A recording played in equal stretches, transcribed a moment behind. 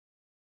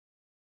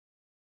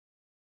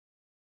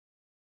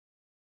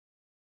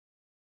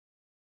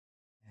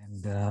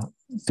And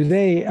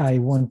today I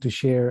want to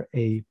share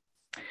a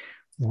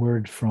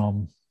word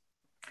from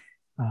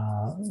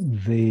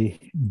the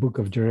book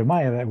of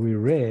Jeremiah that we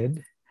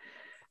read.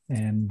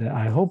 And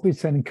I hope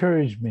it's an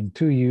encouragement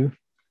to you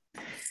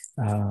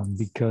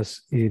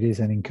because it is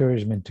an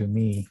encouragement to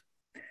me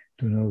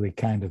to know the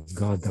kind of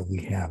God that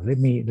we have. Let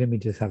me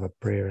just have a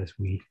prayer as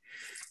we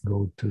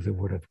go to the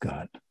Word of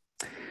God.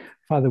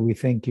 Father, we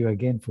thank you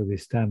again for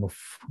this time of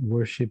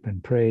worship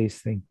and praise.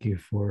 Thank you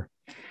for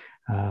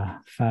a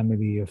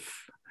family of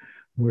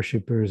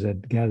worshipers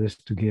that gathers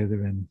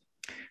together and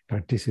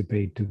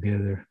participate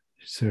together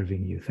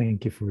serving you.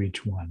 Thank you for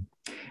each one.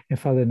 And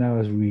Father, now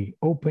as we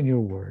open your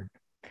word,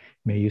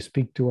 may you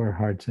speak to our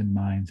hearts and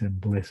minds and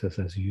bless us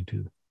as you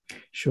do.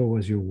 Show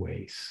us your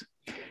ways.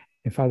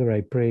 And Father,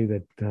 I pray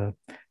that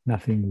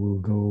nothing will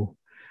go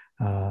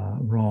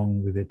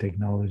wrong with the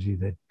technology,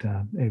 that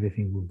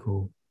everything will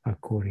go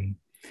according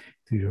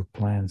to your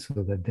plan so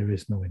that there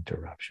is no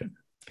interruption.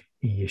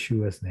 In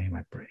Yeshua's name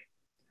I pray.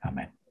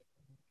 Amen.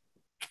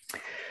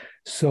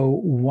 So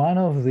one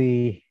of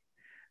the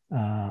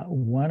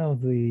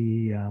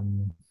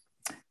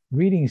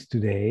readings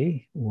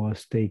today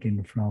was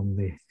taken from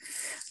the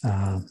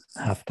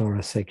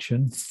Haftarah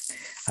section.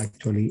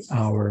 Actually,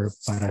 our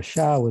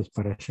parasha was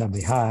Parasha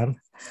Behar,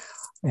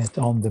 it's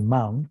on the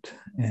mount,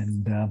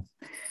 and the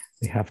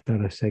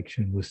Haftarah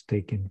section was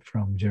taken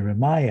from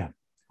Jeremiah,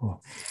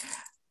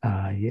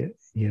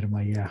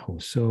 Yermayahu.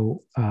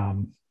 So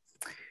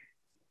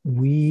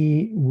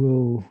we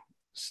will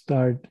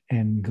start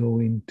and go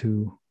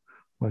into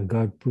what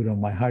God put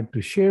on my heart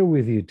to share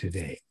with you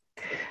today.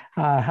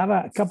 I have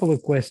a couple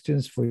of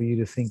questions for you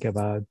to think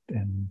about,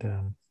 and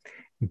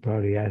you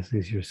probably ask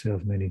this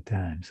yourself many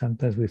times.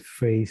 Sometimes we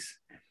face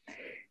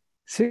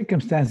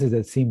circumstances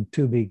that seem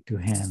too big to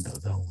handle,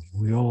 don't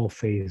we? We all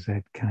face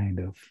that kind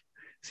of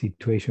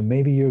situation.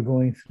 Maybe you're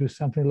going through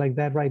something like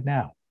that right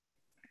now.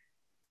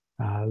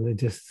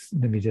 Let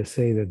me just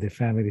say that the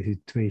family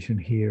situation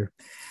here,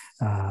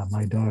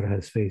 my daughter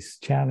has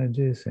faced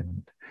challenges,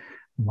 and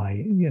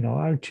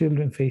our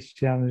children face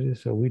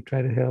challenges, so we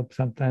try to help.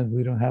 Sometimes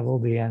we don't have all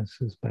the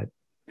answers, but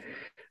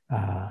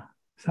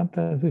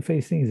sometimes we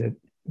face things that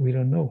we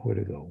don't know where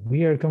to go.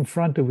 We are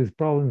confronted with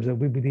problems that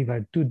we believe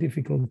are too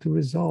difficult to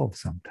resolve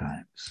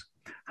sometimes.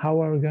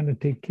 How are we going to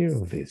take care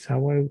of this?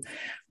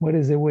 What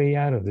is the way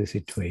out of this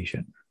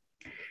situation?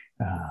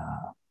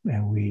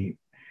 And we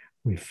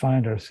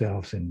find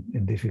ourselves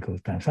in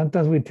difficult times.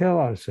 Sometimes we tell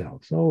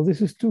ourselves, oh,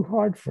 this is too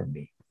hard for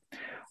me.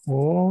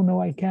 Oh, no,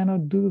 I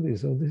cannot do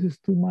this. Oh, this is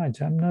too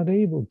much. I'm not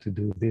able to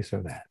do this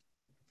or that.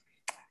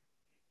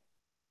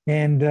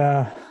 And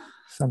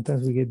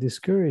sometimes we get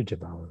discouraged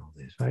about all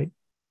this, right?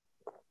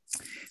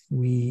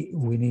 We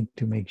need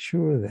to make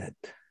sure that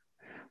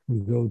we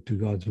go to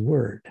God's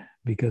word,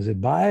 because the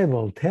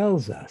Bible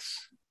tells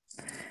us,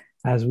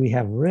 as we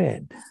have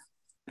read,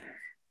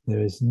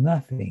 there is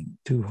nothing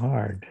too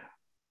hard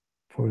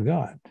for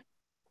God,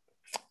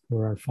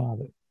 for our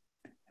Father.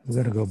 We're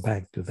going to go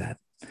back to that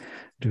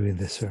during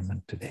the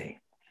sermon today.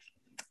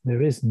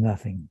 There is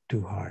nothing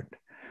too hard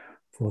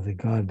for the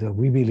God that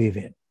we believe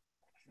in.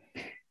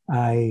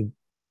 I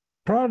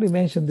probably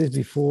mentioned this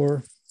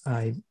before.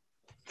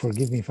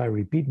 Forgive me if I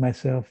repeat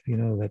myself,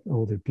 that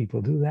older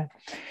people do that.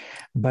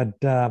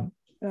 But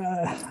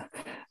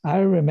I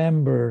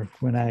remember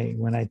when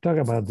I talk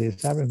about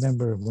this, I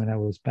remember when I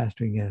was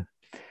pastoring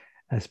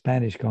a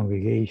Spanish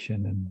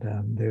congregation, and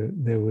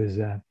there was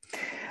a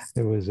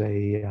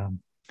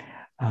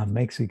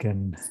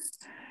Mexican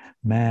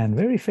man,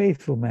 very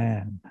faithful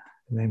man.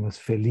 His name was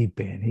Felipe,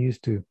 and he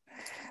used to,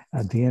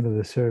 at the end of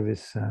the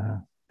service,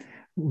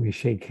 we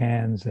shake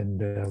hands, and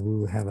we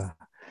would have a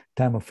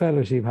time of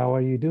fellowship. How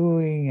are you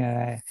doing?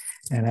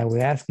 And I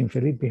would ask him,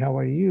 Felipe, how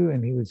are you?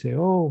 And he would say,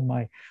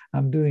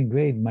 I'm doing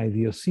great. My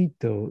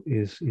Diosito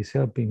is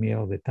helping me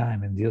all the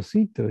time. And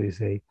Diosito is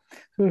a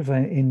sort of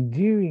an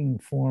endearing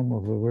form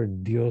of the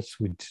word Dios,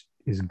 which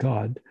is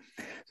God.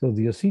 So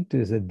Diosito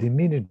is a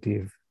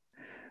diminutive,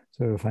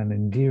 sort of an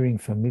endearing,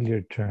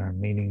 familiar term,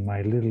 meaning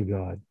my little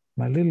God.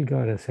 My little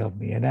God has helped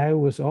me. And I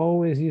was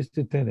always used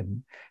to tell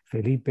him,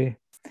 Felipe,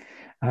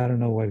 I don't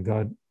know what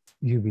God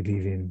you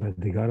believe in, but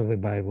the God of the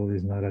Bible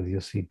is not a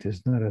Diosito.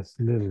 It's not a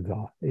little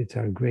God. It's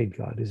our great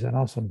God. It's an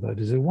awesome God.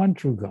 It's a one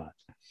true God.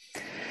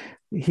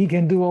 He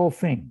can do all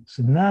things.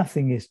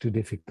 Nothing is too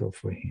difficult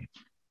for him.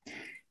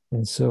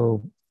 And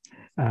so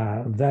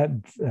that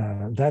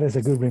is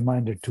a good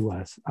reminder to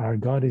us. Our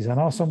God is an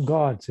awesome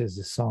God, says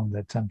the song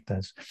that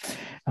sometimes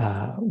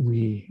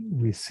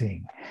we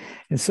sing.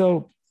 And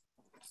so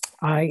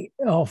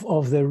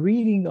of the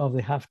reading of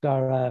the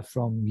Haftarah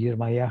from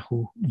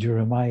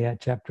Jeremiah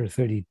chapter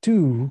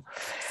 32,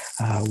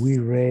 we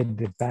read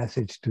the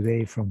passage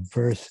today from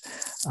verse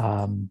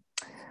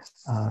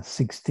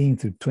 16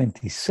 to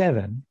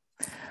 27.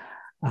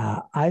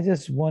 I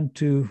just want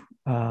to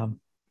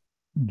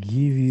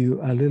give you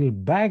a little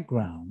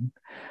background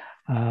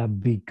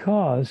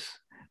because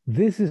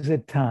this is a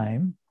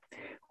time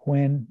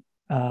when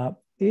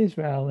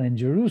Israel and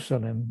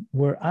Jerusalem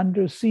were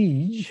under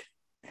siege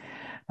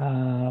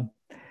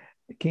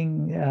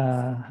King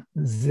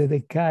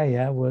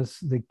Zedekiah was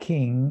the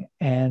king,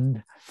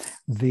 and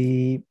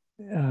the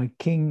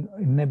King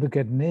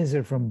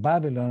Nebuchadnezzar from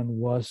Babylon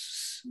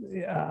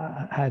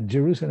had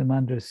Jerusalem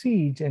under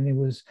siege, and he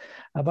was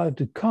about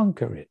to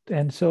conquer it.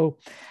 And so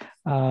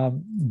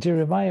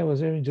Jeremiah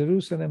was there in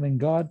Jerusalem, and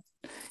God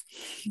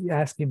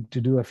asked him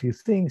to do a few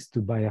things,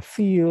 to buy a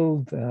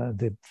field.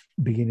 The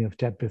beginning of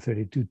chapter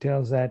 32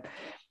 tells that,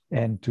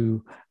 and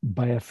to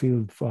buy a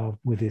field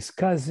with his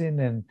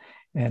cousin,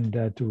 and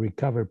to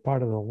recover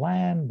part of the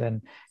land.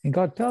 And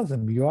God tells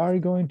him, you are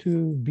going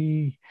to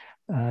be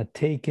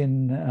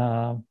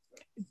taken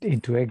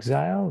into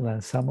exile,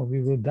 and some of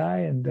you will die.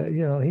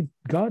 And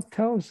God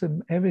tells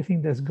him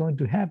everything that's going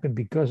to happen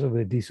because of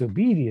the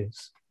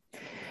disobedience.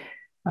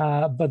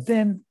 But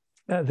then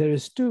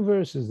there's two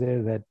verses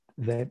there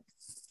that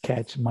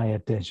catch my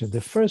attention.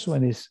 The first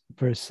one is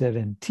verse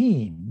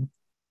 17,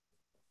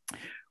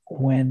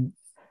 when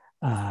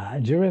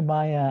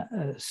Jeremiah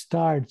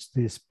starts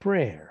this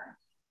prayer.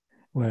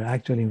 Well,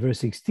 actually, in verse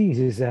 16, he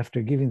says,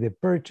 after giving the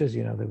purchase,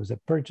 there was a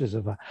purchase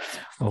of a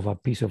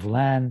piece of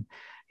land.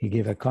 He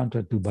gave a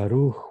contract to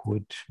Baruch,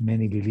 which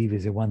many believe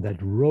is the one that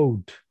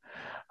wrote,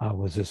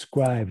 was a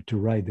scribe to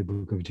write the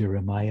book of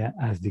Jeremiah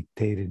as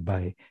dictated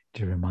by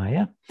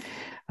Jeremiah.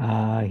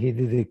 He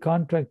did the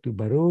contract to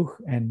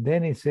Baruch, and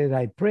then he said,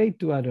 I prayed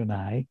to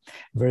Adonai,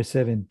 verse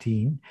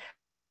 17,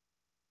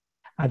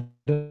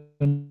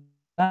 Adonai,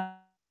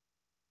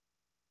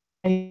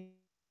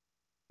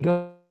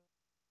 God,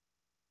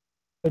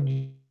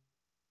 you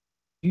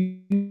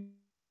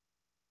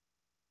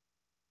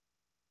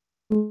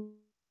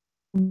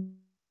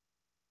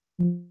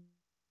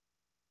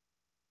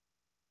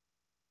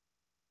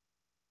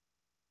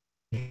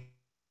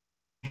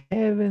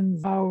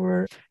heavens,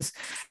 power.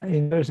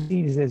 In verse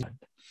 18, he says,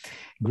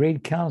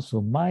 great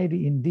counsel,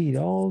 mighty indeed,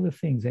 all the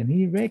things. And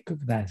he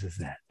recognizes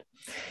that.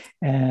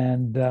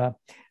 And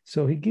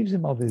so he gives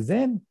him all this.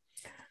 Then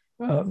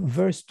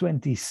verse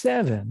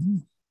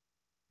 27,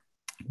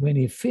 when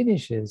he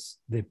finishes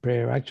the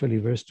prayer, actually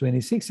verse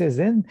 26 says,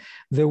 then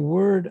the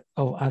word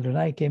of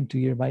Adonai came to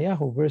Jeremiah.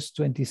 Verse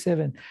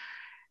 27,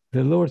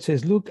 the Lord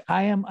says, look,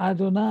 I am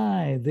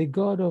Adonai, the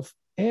God of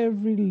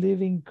every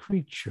living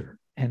creature.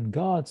 And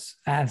God's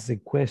asked the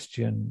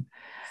question,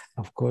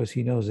 of course,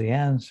 he knows the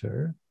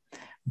answer,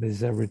 but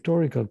it's a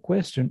rhetorical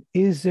question.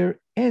 Is there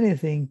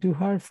anything too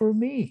hard for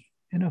me?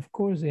 And of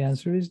course, the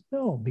answer is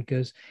no,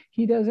 because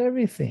he does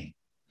everything.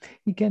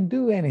 He can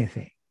do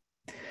anything.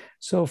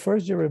 So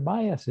first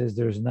Jeremiah says,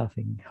 there's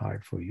nothing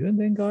hard for you. And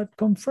then God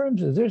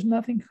confirms it. There's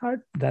nothing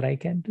hard that I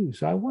can do.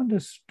 So I want to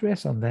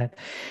stress on that.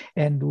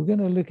 And we're going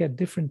to look at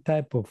different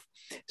type of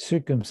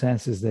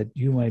circumstances that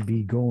you might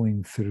be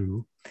going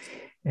through,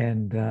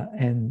 and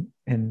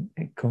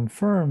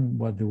confirm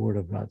what the Word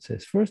of God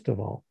says. First of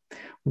all,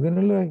 we're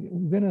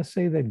going to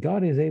say that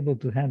God is able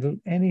to handle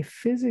any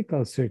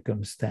physical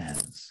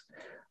circumstance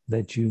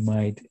that you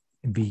might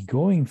be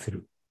going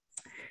through.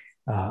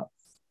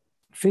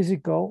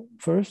 Physical,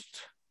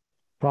 first,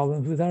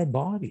 problems with our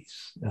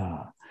bodies.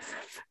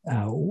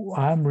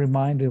 I'm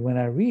reminded when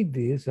I read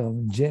this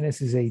of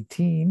Genesis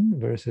 18,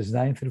 verses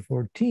 9 through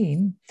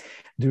 14.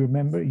 You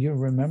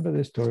remember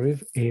the story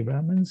of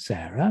Abraham and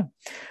Sarah.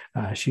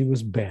 She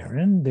was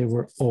barren. They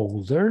were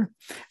older.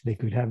 They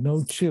could have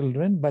no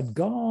children, but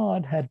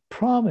God had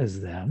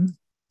promised them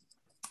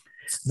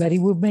that he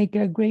would make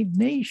a great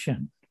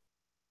nation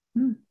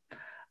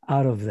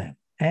out of them.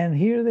 And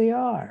here they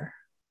are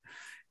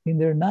in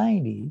their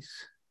 90s.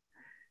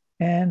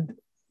 And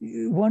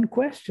one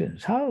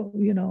questions, how,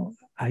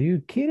 are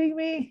you kidding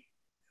me?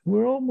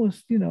 We're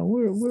almost,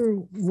 we're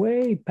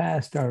way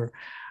past our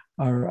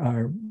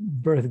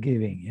birth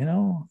giving,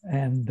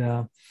 and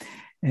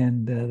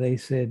they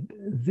said,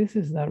 this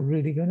is not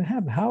really going to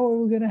happen. How are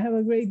we going to have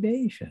a great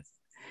nation?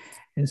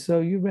 And so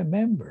you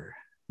remember,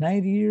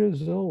 90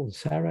 years old,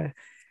 Sarah,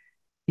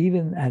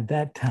 even at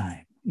that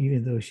time,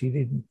 even though she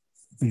didn't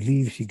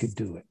believe she could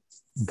do it,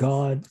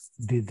 God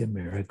did the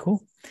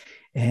miracle,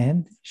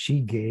 and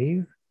she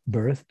gave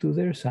birth to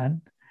their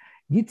son,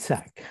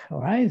 Yitzhak,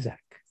 or Isaac,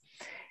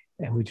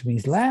 which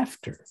means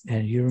laughter.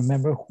 And you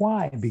remember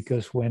why?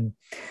 Because when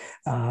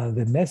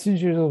the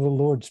messengers of the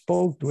Lord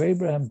spoke to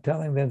Abraham,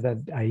 telling them that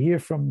a year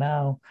from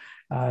now,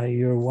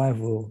 your wife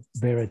will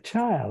bear a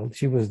child,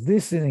 she was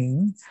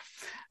listening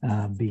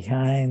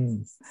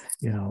behind,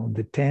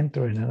 the tent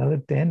or in another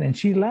tent, and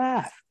she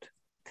laughed.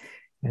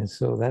 And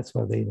so that's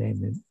why they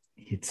named it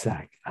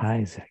Yitzhak,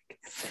 Isaac.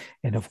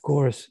 And of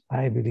course,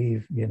 I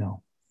believe,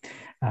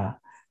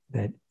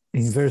 that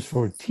in verse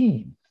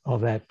 14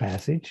 of that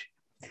passage,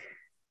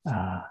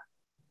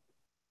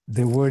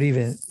 the word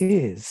even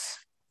is,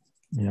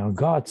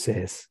 God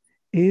says,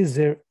 is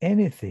there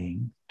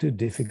anything too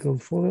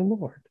difficult for the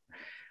Lord?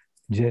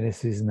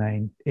 Genesis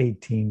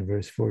 9:18,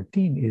 verse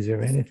 14, is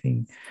there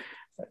anything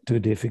too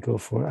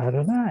difficult for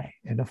Adonai?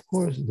 And of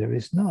course, there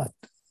is not.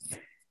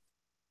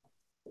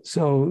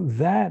 So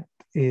that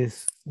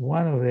is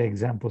one of the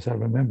examples I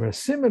remember. A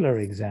similar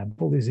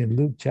example is in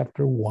Luke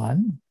chapter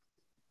 1,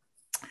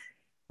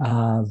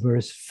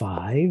 verse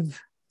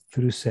 5.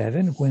 through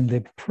 7, when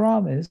the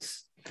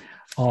promise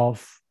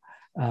of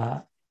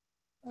the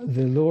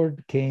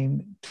Lord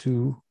came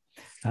to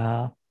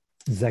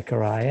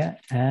Zechariah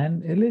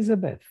and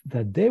Elizabeth,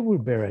 that they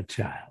would bear a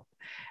child.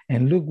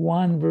 And Luke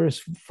 1, verse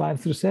 5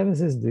 through 7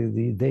 says,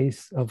 the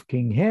days of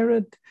King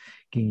Herod,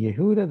 King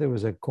Yehuda, there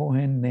was a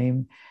Kohen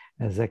named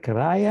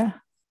Zechariah,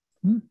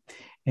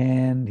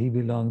 and he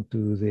belonged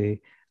to the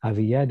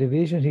Aviyah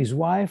division. His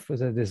wife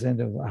was a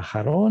descendant of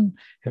Aharon.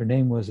 Her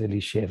name was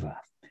Elisheva.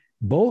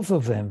 Both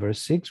of them,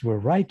 verse 6, were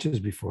righteous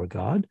before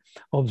God,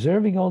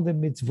 observing all the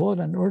mitzvot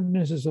and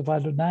ordinances of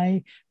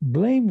Adonai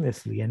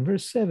blamelessly. And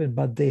verse 7,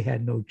 but they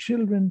had no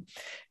children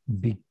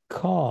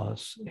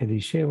because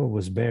Elisheva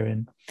was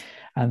barren,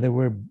 and they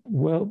were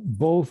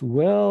both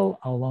well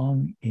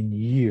along in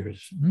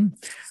years.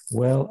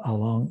 Well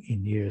along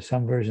in years.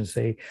 Some versions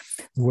say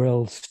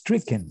well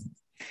stricken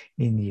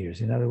in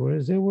years. In other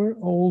words, they were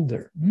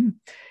older.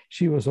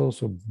 She was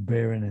also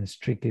barren and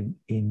stricken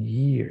in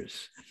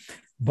years.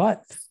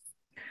 But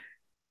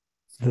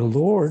the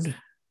Lord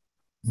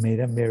made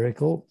a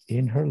miracle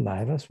in her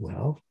life as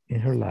well,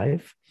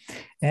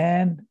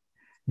 and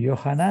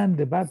Yohanan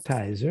the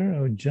Baptizer,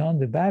 or John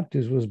the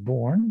Baptist, was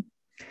born,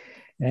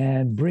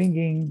 and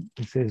bringing,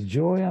 it says,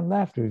 joy and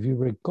laughter. If you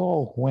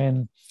recall,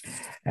 when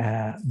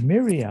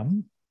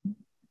Miriam,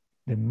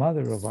 the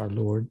mother of our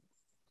Lord,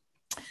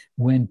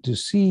 went to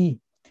see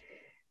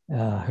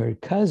her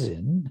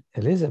cousin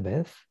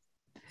Elizabeth,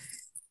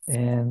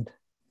 and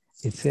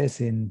it says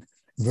in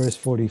verse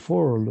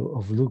 44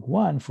 of Luke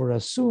 1, for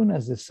as soon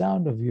as the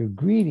sound of your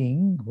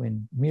greeting,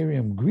 when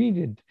Miriam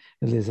greeted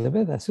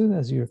Elizabeth, as soon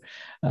as your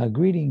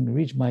greeting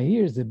reached my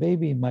ears, the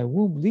baby in my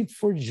womb leaped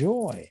for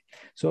joy.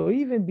 So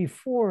even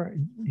before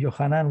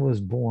Yohanan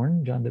was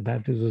born, John the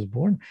Baptist was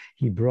born,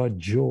 he brought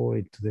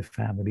joy to the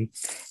family.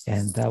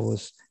 And that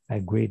was a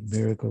great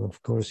miracle.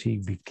 Of course, he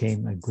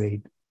became a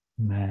great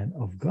man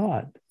of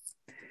God.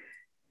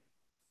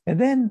 And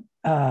then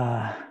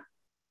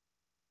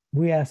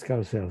we ask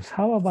ourselves,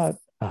 how about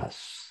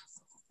us?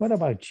 What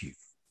about you?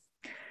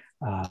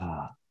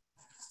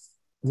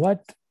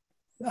 What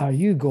are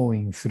you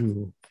going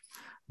through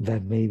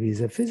that maybe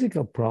is a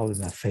physical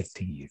problem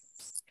affecting you?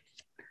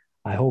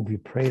 I hope you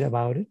prayed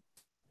about it.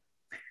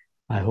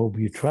 I hope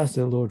you trust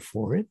the Lord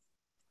for it.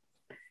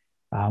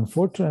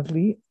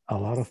 Unfortunately, a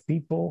lot of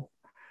people,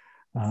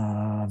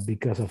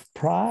 because of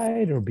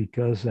pride or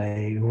because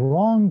a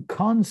wrong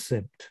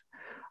concept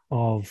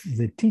of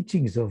the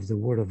teachings of the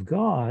Word of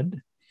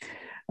God,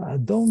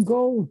 don't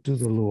go to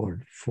the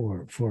Lord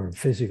for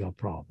physical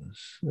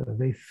problems.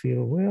 They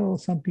feel, well,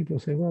 some people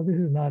say, well, this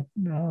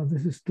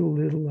is too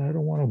little. I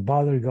don't want to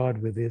bother God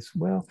with this.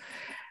 Well,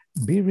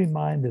 be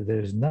reminded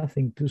there's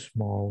nothing too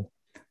small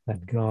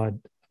that God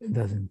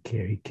doesn't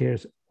care. He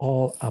cares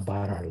all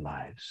about our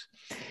lives.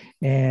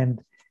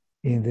 And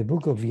in the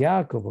book of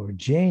Yaakov or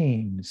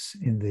James,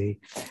 in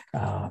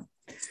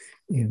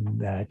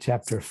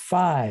chapter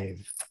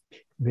 5,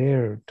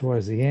 there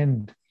towards the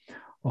end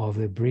of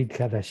the Brit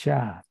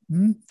Chadashah,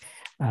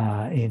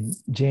 in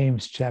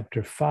James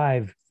chapter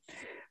 5,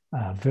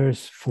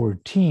 verse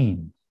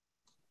 14,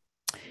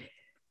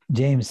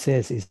 James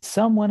says, is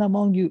someone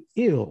among you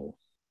ill?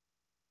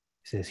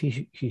 He says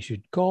he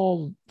should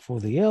call for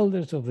the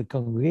elders of the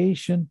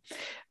congregation.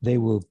 They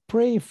will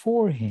pray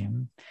for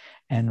him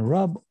and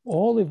rub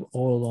olive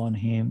oil on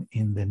him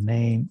in the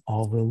name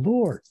of the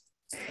Lord.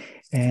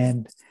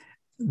 And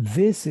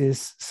this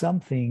is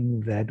something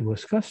that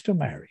was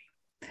customary.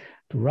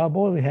 To rub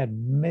oil, it had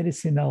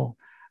medicinal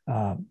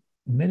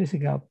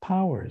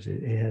powers.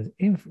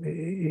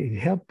 It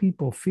helped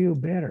people feel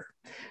better.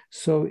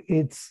 So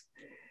it's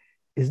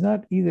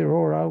not either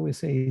or. I always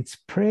say it's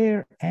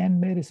prayer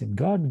and medicine.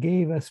 God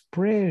gave us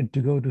prayer to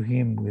go to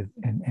him with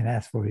and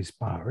ask for his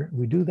power.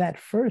 We do that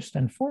first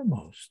and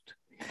foremost.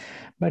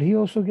 But he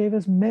also gave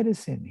us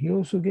medicine. He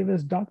also gave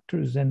us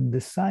doctors and the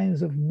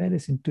science of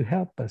medicine to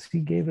help us. He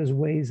gave us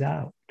ways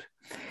out.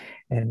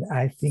 And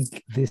I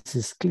think this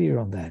is clear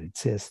on that. It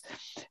says,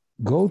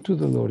 go to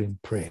the Lord in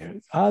prayer.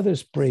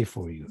 Others pray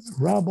for you.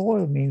 Rub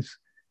oil means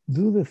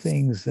do the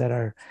things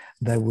that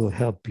will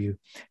help you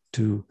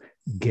to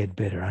get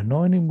better.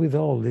 Anointing with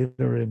oil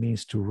literally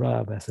means to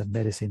rub as a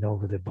medicine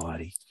over the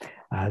body,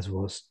 as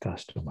was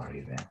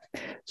customary then.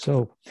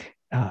 So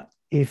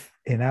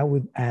and I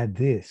would add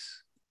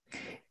this,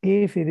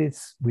 if it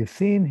is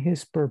within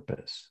his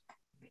purpose,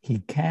 he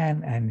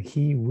can and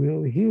he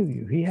will heal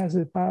you. He has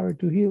the power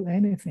to heal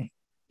anything.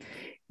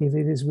 If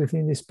it is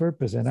within his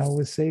purpose, and I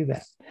always say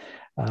that,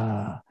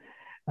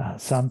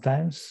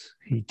 sometimes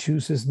he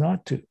chooses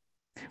not to.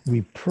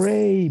 We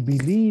pray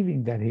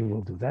believing that he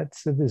will do.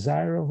 That's the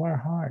desire of our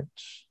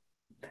hearts.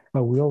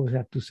 But we always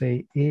have to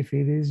say, if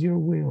it is your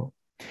will,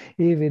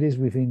 if it is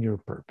within your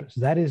purpose.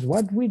 That is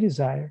what we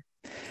desire.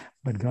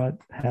 But God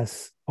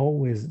has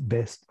always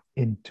best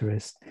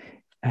interest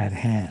at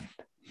hand.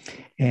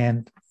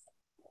 And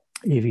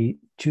if he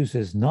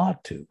chooses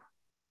not to,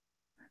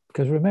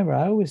 because remember,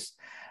 I always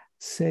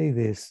say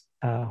this,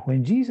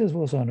 when Jesus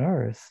was on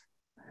earth,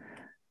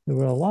 there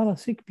were a lot of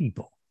sick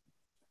people.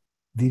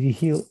 Did he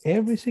heal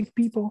every sick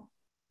people?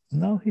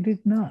 No, he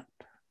did not.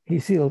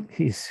 He's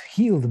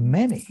healed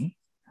many,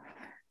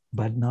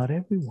 but not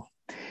everyone.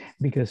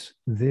 Because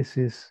this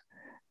is,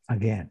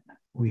 again,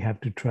 we have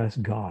to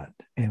trust God.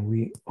 And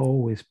we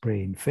always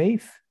pray in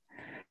faith,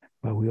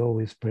 but we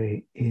always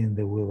pray in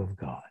the will of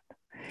God.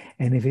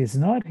 And if it's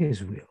not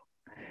his will,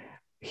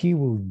 he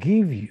will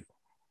give you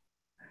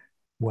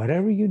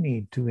whatever you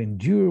need to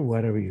endure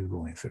whatever you're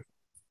going through.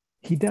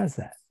 He does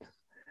that.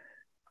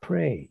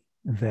 Pray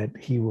that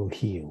he will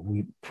heal.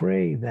 We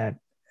pray that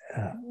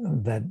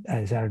that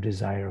is our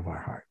desire of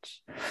our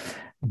hearts.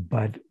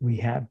 But we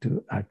have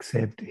to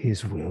accept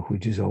his will,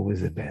 which is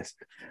always the best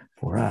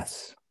for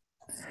us.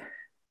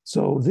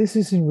 So this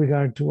is in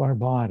regard to our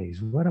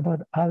bodies. What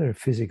about other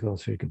physical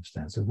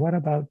circumstances? What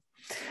about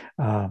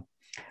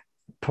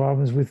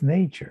problems with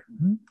nature?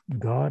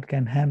 God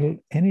can handle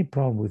any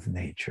problem with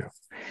nature.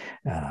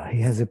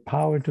 He has the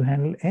power to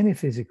handle any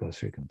physical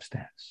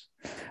circumstance.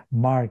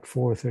 Mark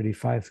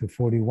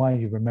 4:35-41,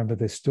 you remember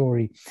the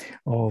story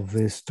of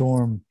the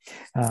storm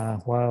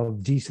while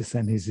Jesus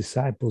and his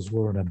disciples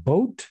were on a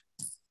boat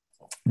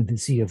in the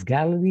Sea of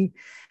Galilee.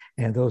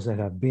 And those that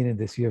have been in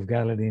the Sea of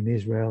Galilee in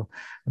Israel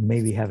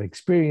maybe have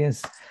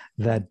experienced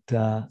that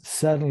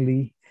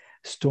suddenly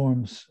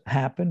storms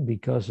happen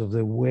because of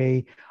the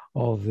way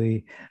of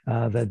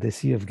that the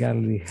Sea of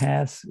Galilee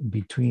has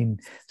between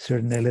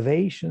certain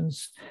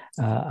elevations.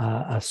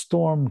 A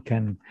storm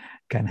can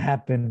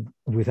happen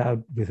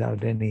without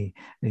any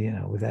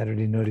without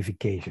any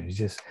notification. It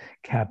just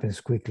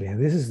happens quickly, and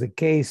this is the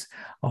case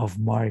of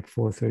Mark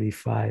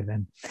 4:35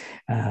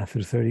 and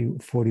through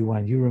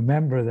 41. You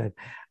remember that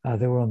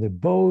they were on the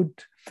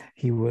boat.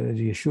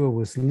 Yeshua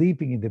was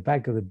sleeping in the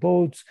back of the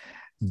boats.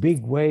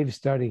 Big waves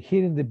started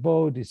hitting the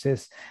boat. It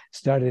says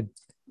started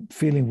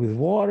filling with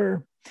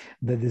water.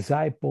 The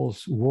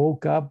disciples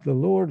woke up the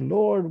Lord,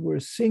 we're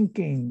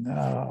sinking.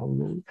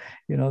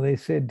 They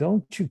said,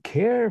 don't you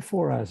care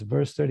for us?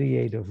 Verse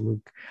 38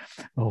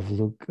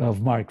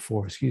 of Mark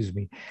 4, excuse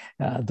me.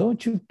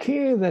 Don't you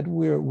care that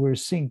we're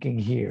sinking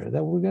here,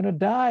 that we're going to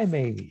die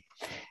maybe?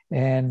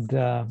 And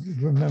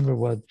remember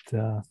what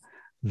the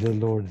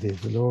Lord did.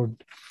 The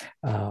Lord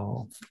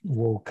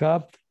woke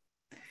up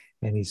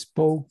and he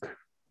spoke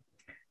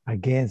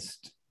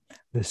against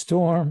the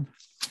storm.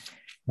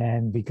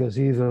 And because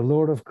he's a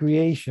Lord of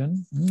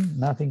creation,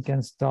 nothing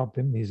can stop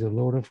him. He's a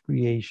Lord of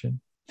creation.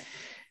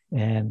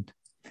 And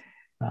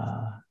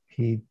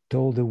he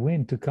told the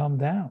wind to calm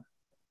down.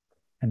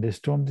 And the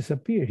storm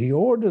disappeared. He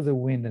ordered the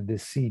wind and the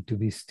sea to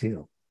be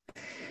still.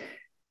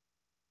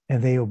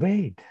 And they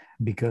obeyed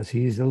because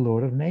he is the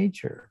Lord of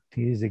nature.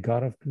 He is the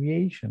God of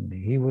creation.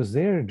 He was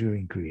there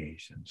during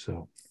creation.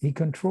 So he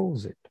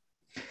controls it.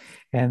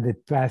 And the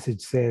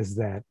passage says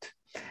that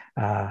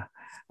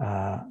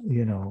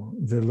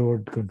the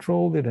Lord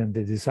controlled it, and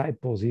the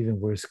disciples even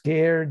were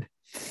scared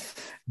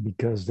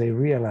because they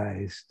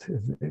realized,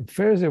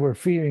 first they were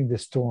fearing the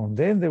storm,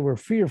 then they were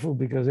fearful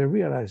because they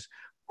realized,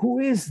 who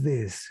is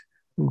this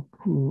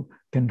who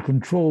can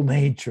control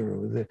nature?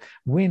 The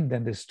wind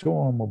and the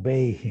storm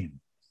obey him.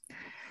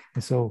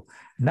 And so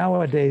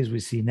nowadays we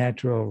see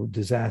natural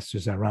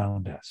disasters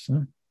around us.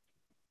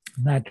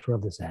 Natural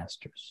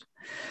disasters.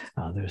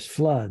 There's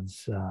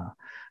floods.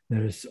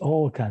 There's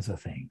all kinds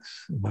of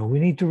things. But we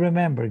need to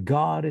remember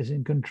God is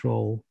in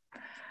control,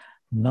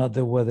 not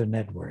the weather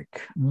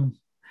network.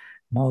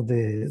 No,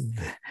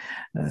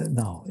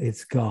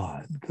 it's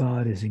God.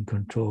 God is in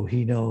control.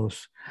 He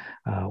knows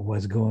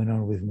what's going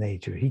on with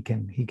nature. He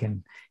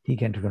can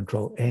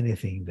control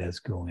anything that's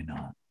going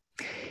on.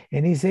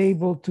 And he's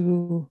able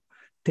to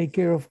take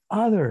care of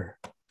other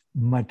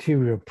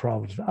material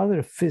problems,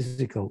 other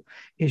physical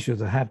issues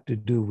that have to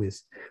do with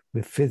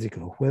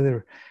physical,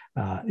 whether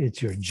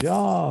it's your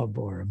job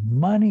or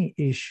money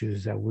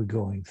issues that we're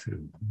going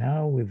through.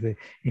 Now with the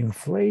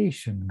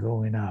inflation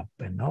going up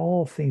and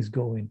all things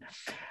going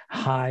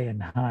high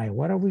and high,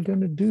 what are we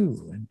going to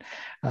do? And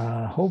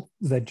hope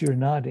that you're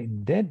not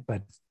in debt,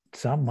 but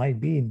some might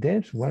be in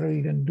debt. What are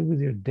you going to do with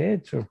your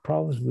debts or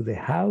problems with the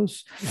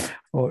house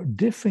or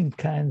different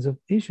kinds of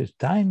issues,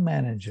 time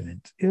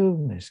management,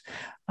 illness,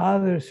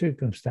 other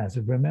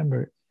circumstances?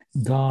 Remember,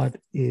 God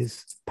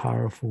is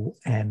powerful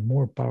and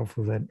more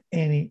powerful than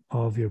any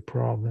of your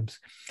problems.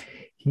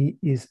 He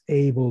is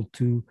able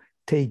to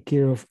take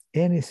care of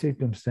any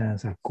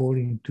circumstance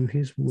according to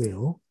his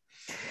will,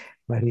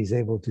 but he's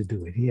able to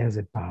do it. He has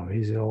the power.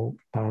 He's an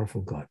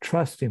all-powerful God.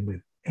 Trust him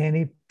with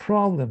any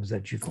problems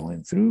that you're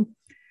going through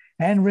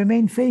and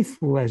remain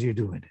faithful as you're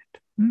doing it.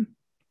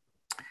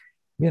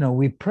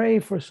 We pray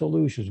for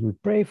solutions. We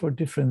pray for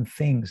different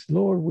things.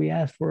 Lord, we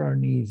ask for our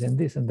needs and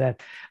this and that.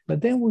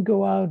 But then we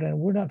go out and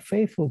we're not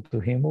faithful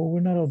to him, or we're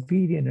not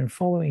obedient and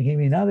following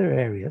him in other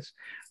areas.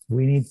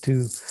 We need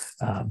to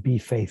be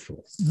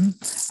faithful.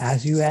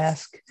 As you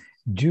ask,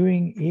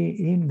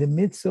 in the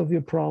midst of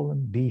your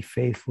problem, be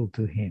faithful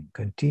to him.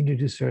 Continue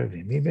to serve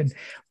him, even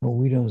when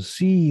we don't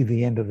see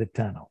the end of the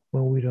tunnel,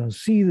 when we don't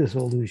see the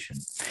solution,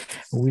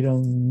 when we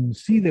don't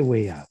see the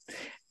way out.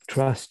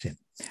 trust him,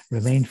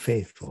 remain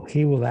faithful.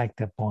 He will act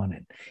upon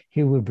it.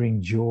 He will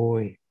bring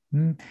joy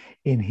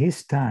in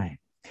his time,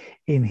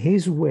 in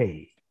his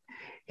way.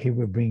 He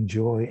will bring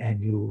joy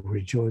and you will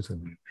rejoice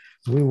with me.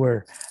 We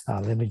were,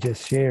 let me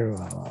just share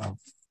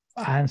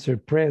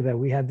answered prayer that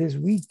we had this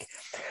week.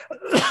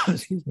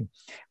 Excuse me.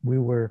 We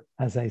were,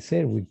 as I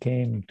said, we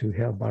came to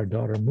help our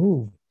daughter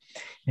move.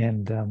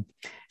 And,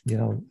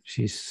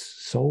 she's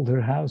sold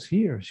her house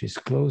here. She's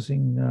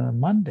closing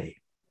Monday.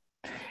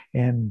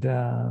 And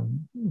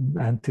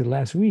until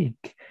last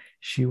week,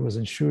 she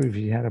wasn't sure if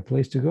she had a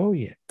place to go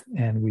yet.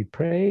 And we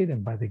prayed,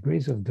 and by the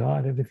grace of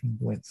God, everything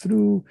went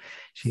through.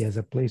 She has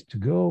a place to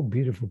go,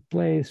 beautiful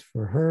place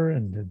for her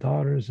and the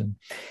daughters, and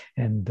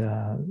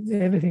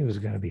everything was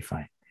going to be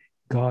fine.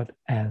 God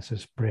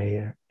answers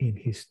prayer in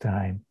his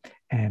time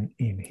and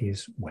in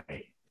his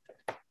way.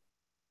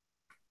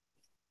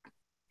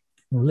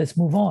 Well, let's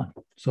move on.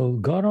 So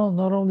God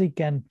not only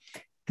can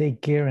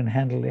take care and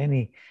handle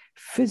any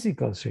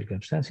physical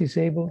circumstance, he's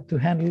able to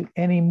handle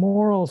any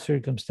moral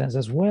circumstance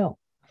as well.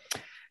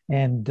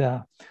 And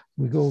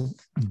we go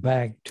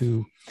back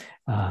to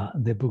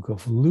the book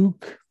of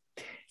Luke,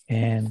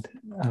 and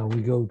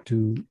we go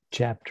to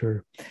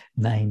chapter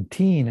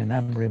 19, and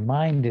I'm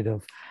reminded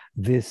of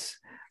this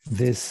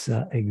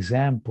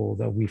example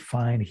that we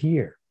find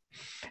here.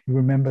 You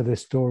remember the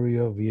story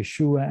of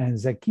Yeshua and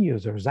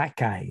Zacchaeus, or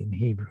Zacchaeus in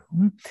Hebrew.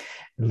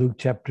 Luke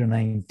chapter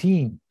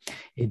 19,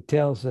 it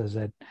tells us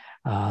that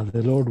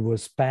the Lord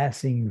was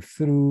passing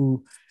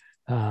through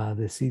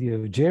the city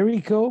of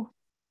Jericho.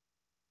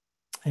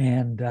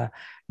 And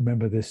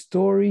remember the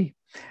story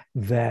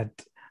that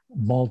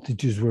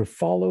multitudes were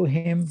following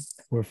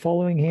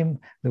him.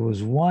 There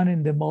was one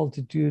in the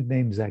multitude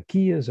named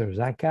Zacchaeus or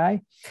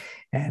Zacchaeus,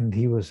 and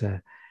he was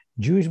a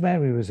Jewish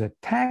man. He was a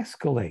tax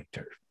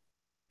collector.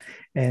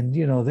 And,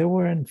 they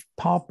weren't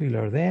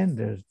popular then.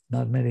 There's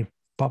not many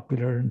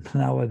popular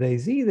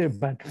nowadays either,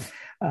 but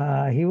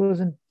he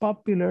wasn't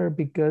popular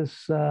because,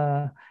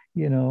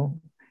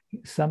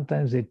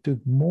 sometimes they took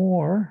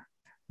more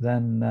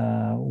than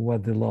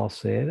what the law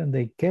said, and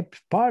they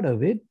kept part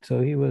of it.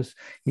 So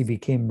he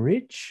became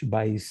rich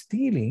by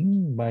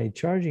stealing, by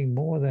charging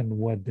more than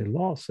what the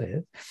law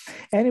said.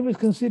 And he was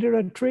considered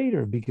a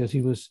traitor because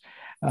he was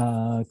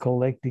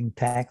collecting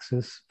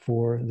taxes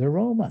for the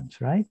Romans,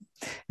 right?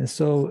 And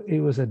so it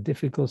was a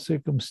difficult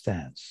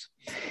circumstance.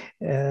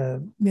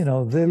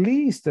 The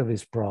least of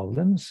his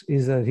problems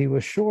is that he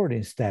was short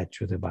in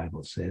stature, the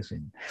Bible says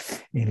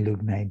in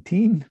Luke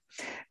 19.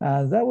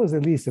 That was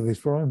the least of his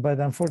problem, but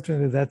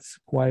unfortunately, that's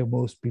why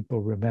most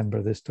people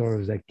remember the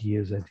story of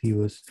Zacchaeus, that he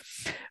was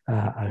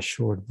a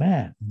short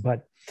man.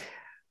 But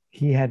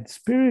he had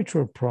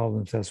spiritual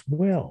problems as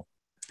well.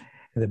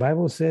 And the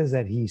Bible says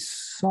that he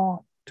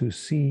sought to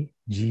see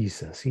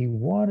Jesus. He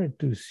wanted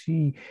to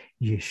see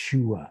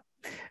Yeshua.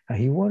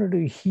 He wanted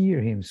to hear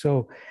him.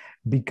 So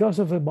because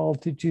of the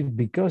multitude,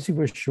 because he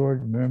was short,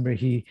 remember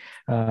he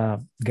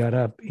got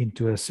up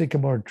into a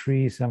sycamore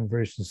tree. Some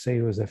versions say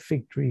it was a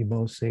fig tree.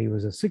 Most say it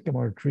was a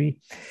sycamore tree.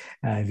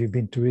 If you've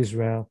been to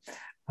Israel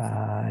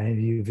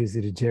and you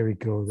visited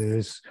Jericho, there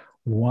is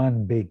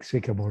one big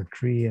sycamore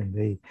tree, and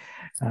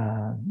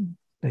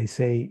they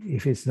say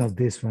if it's not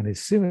this one,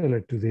 it's similar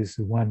to this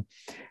one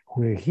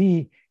where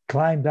he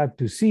climbed up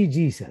to see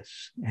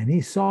Jesus, and he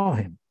saw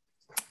him.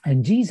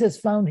 And Jesus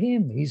found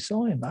him. He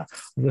saw him.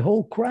 The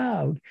whole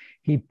crowd,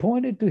 he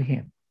pointed to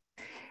him.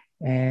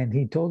 And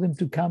he told him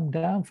to come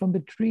down from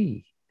the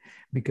tree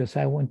because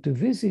I want to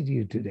visit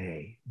you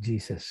today,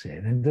 Jesus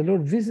said. And the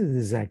Lord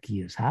visited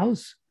Zacchaeus'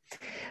 house.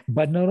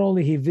 But not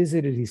only he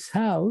visited his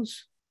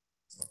house,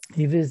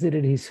 he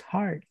visited his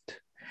heart.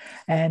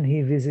 And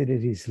he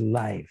visited his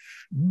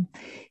life.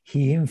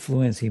 He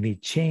influenced him. He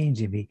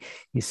changed him.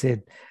 He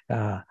said,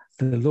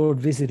 the Lord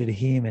visited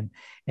him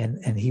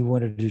and he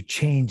wanted to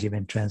change him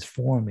and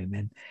transform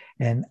him.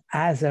 And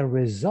as a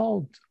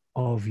result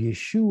of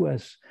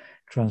Yeshua's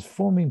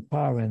transforming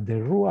power and the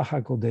Ruach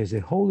HaKodesh, the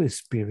Holy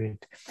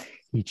Spirit,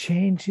 he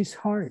changed his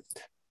heart.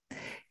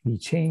 He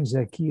changed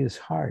Zacchaeus'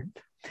 heart.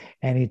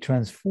 And he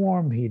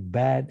transformed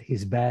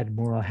his bad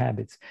moral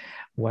habits.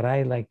 What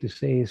I like to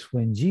say is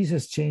when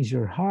Jesus changed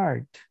your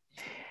heart,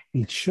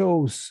 it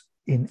shows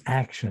in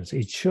actions.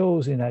 It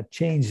shows in a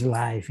changed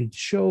life. It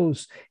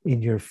shows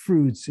in your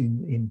fruits,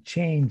 in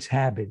changed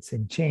habits,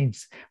 and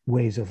changed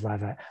ways of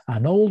life.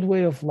 An old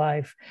way of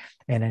life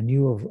and a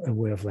new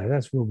way of life.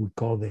 That's what we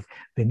call the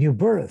new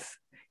birth.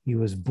 He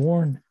was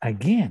born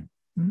again.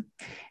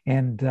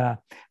 And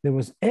there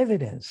was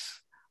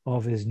evidence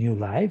of his new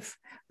life.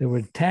 There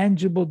were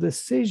tangible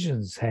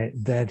decisions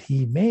that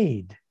he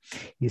made.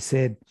 He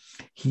said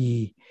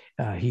he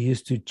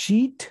used to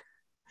cheat,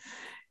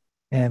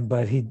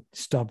 but he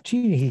stopped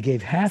cheating. He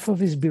gave half of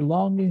his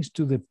belongings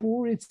to the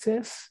poor, it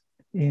says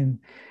in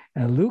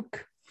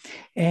Luke.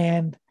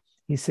 And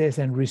he says,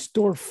 and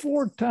restored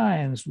 4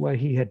 times what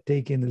he had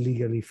taken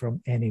illegally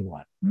from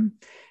anyone.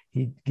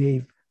 He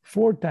gave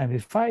 4 times.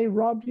 If I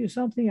robbed you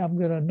something, I'm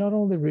going to not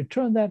only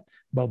return that,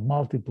 but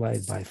multiply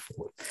it by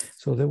 4.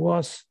 So there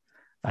was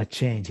a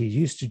change. He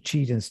used to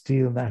cheat and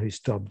steal. Now he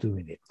stopped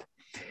doing it.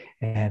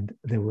 And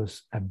there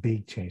was a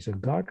big change. So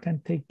God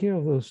can take care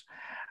of those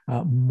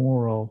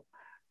moral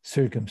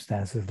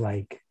circumstances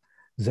like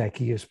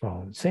Zacchaeus'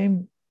 problem.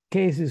 Same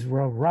cases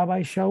were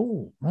Rabbi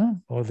Shaul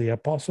or the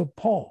Apostle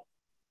Paul.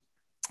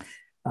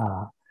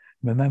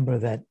 Remember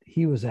that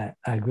he was a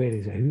great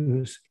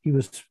example. He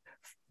was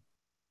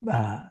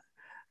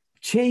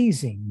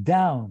chasing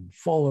down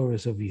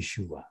followers of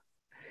Yeshua.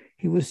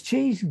 He was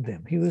chasing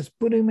them. He was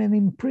putting them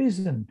in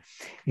prison,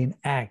 in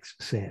Acts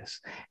says.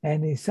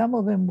 And some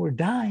of them were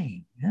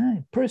dying,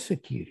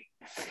 persecuting.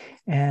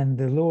 And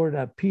the Lord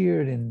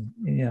appeared in,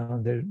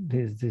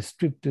 this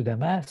trip to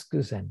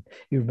Damascus. And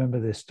you remember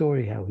the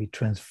story, how he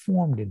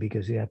transformed him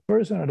because he had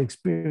personal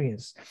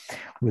experience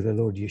with the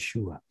Lord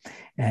Yeshua.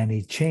 And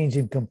he changed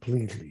him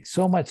completely.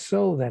 So much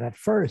so that at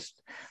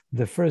first,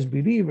 the first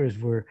believers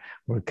were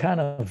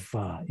kind of,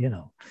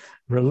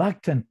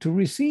 reluctant to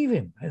receive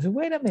him. I said,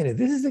 wait a minute,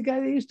 this is the guy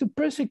that used to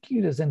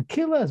persecute us and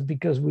kill us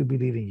because we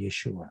believe in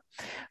Yeshua.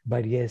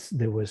 But yes,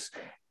 there was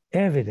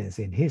evidence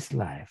in his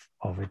life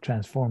of a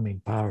transforming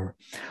power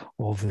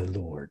of the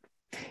Lord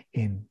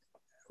in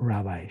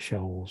Rabbi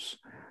Shaul's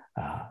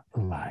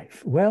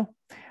life. Well,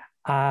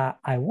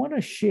 I want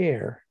to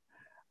share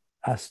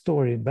a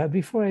story, but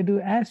before I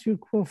do, ask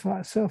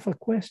yourself a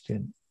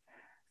question.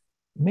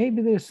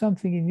 Maybe there's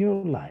something in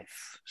your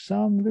life,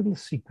 some little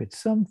secret,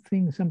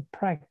 something, some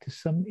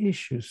practice, some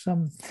issue,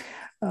 some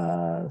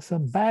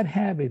bad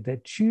habit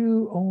that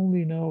you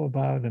only know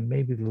about, and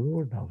maybe the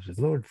Lord knows it.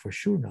 The Lord for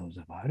sure knows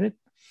about it,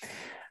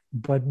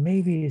 but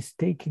maybe it's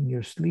taking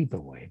your sleep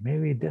away.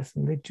 Maybe it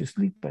doesn't let you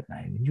sleep at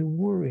night, and you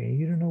worry, and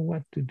you don't know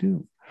what to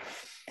do.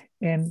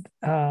 And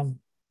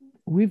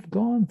we've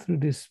gone through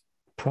this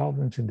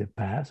problems in the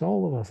past.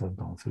 All of us have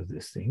gone through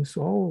these things.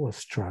 So all of us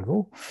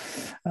struggle.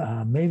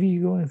 Maybe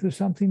you're going through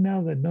something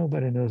now that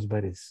nobody knows,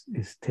 but it's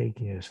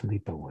taking your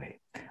sleep away.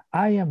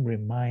 I am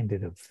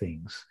reminded of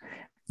things.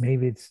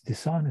 Maybe it's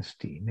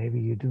dishonesty. Maybe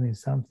you're doing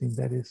something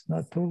that is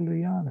not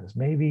totally honest.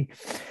 Maybe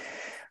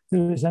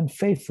there is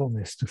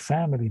unfaithfulness to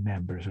family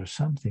members or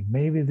something.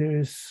 Maybe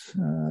there's,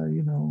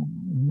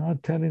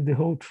 not telling the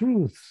whole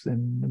truth,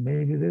 and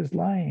maybe there's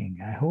lying.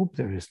 I hope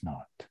there is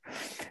not.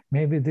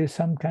 Maybe there's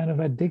some kind of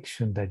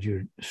addiction that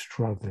you're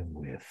struggling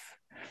with,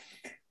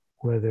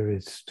 whether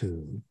it's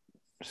to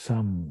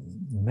some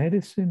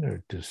medicine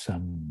or to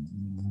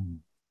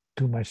some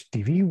too much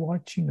TV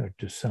watching or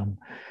to some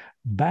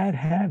bad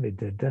habit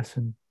that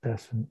doesn't,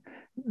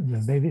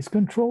 maybe it's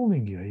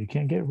controlling you, you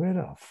can't get rid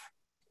of.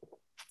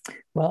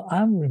 Well,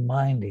 I'm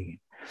reminding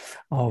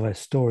of a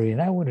story,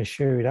 and I want to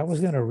share it. I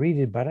was going to read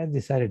it, but I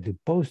decided to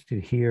post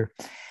it here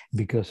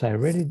because I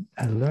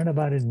learned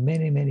about it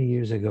many, many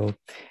years ago,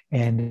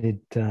 and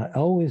it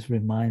always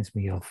reminds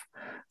me of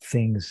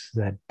things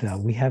that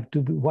we have to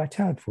watch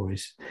out for.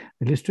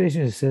 The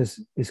illustration says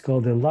it's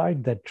called "The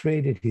Lark That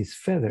Traded His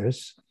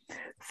Feathers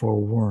for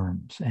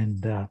Worms,"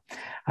 and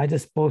I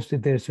just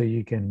posted there so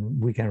we can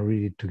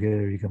read it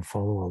together. You can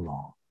follow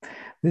along.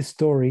 This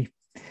story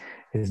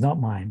is not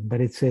mine, but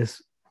it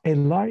says, a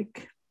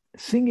lark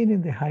singing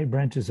in the high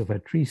branches of a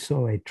tree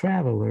saw a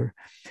traveler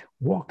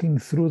walking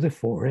through the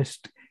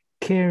forest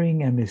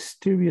carrying a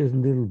mysterious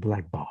little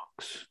black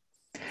box.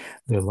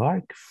 The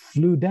lark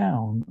flew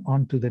down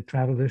onto the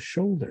traveler's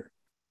shoulder.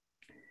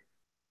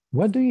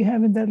 What do you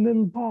have in that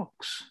little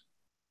box?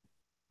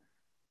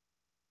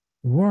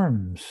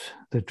 Worms,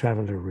 the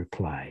traveler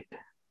replied.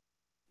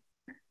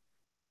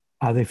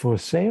 Are they for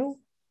sale?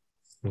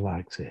 The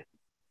lark said.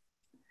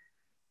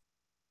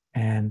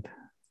 And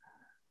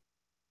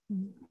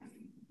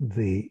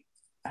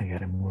I got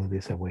to move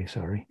this away,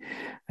 sorry.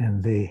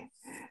 And the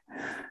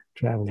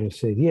traveler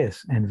said,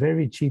 yes, and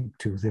very cheap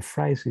too. The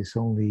price is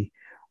only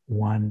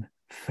one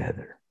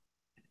feather.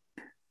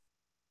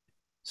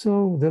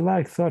 So the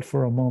lark thought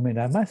for a moment,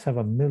 I must have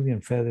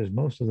 1,000,000 feathers,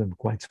 most of them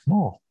quite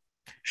small.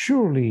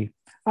 Surely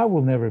I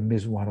will never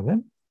miss one of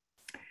them.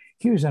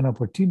 Here's an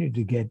opportunity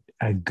to get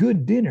a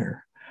good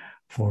dinner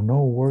for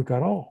no work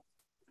at all.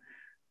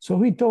 So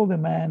he told the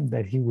man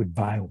that he would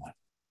buy one.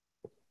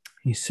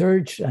 He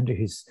searched under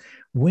his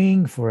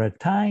wing for a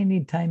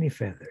tiny, tiny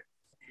feather.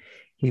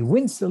 He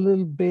winced a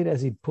little bit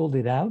as he pulled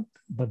it out,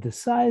 but the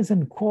size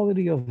and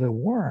quality of the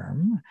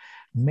worm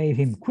made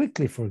him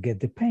quickly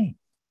forget the pain.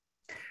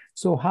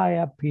 So high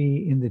up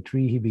in the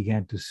tree, he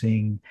began to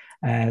sing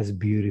as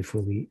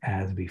beautifully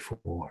as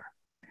before.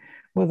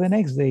 Well, the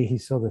next day he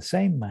saw the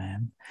same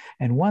man,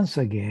 and once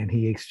again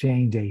he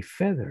exchanged a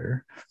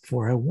feather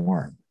for a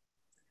worm.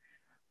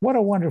 What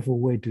a wonderful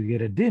way to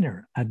get a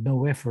dinner at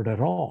no effort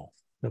at all,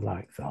 the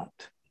lark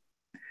thought.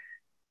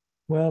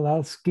 Well,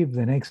 I'll skip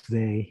the next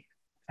day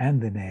and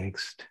the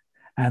next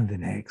and the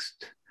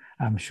next.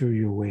 I'm sure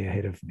you're way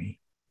ahead of me.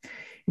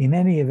 In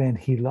any event,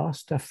 he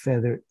lost a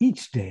feather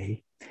each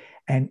day,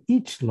 and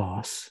each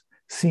loss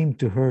seemed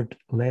to hurt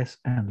less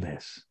and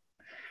less.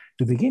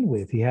 To begin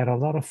with, he had a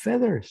lot of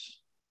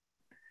feathers,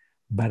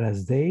 but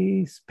as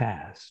days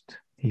passed,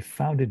 he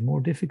found it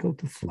more difficult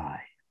to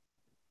fly.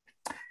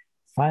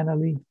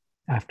 Finally,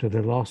 after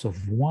the loss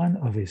of one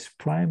of his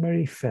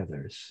primary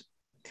feathers,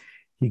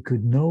 he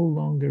could no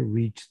longer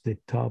reach the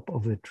top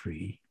of the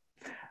tree,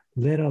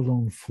 let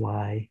alone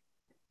fly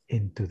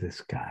into the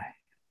sky.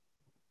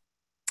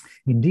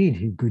 Indeed,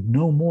 he could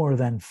no more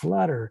than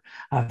flutter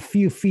a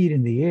few feet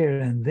in the air,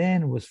 and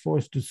then was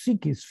forced to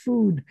seek his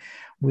food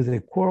with the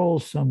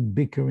quarrelsome,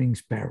 bickering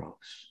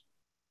sparrows.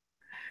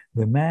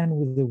 The man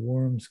with the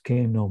worms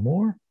came no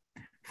more,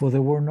 for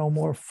there were no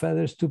more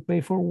feathers to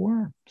pay for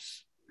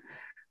worms.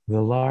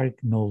 The lark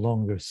no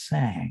longer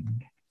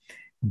sang,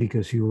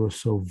 because he was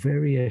so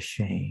very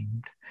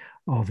ashamed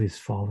of his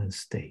fallen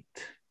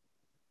state.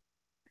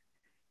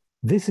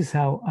 This is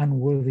how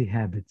unworthy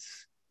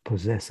habits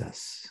possess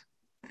us.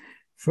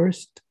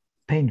 First,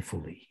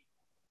 painfully,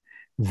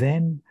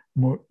 then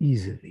more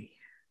easily,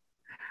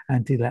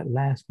 until at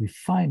last we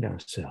find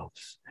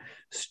ourselves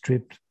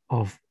stripped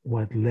of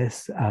what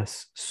lets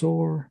us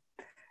soar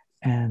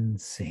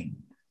and sing.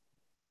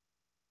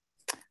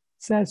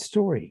 Sad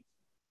story,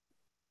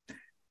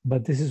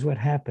 but this is what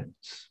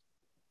happens.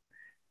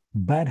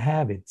 Bad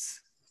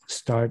habits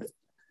start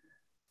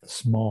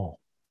small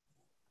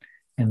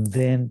and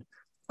then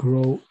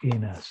grow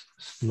in us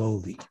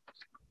slowly.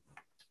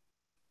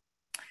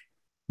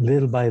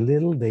 Little by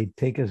little, they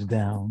take us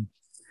down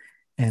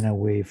and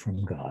away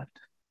from God.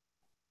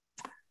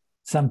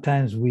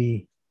 Sometimes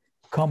we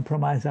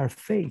compromise our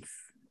faith.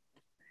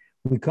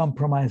 We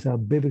compromise our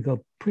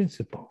biblical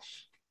principles.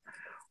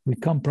 We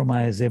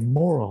compromise the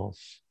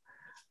morals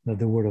that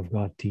the Word of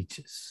God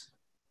teaches.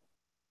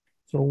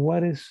 So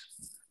what is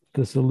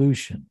the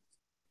solution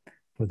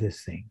for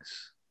these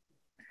things?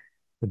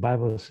 The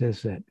Bible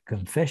says that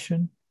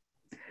confession,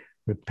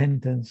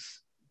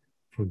 repentance,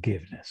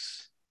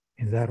 forgiveness.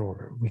 In that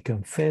order, we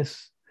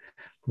confess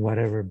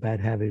whatever bad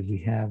habit we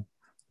have,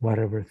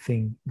 whatever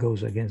thing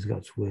goes against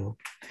God's will.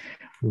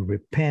 We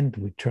repent,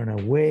 we turn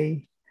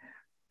away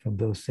from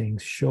those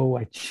things, show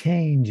a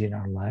change in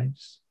our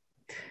lives,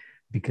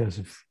 because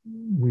if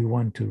we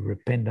want to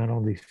repent, not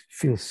only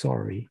feel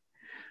sorry,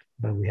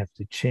 but we have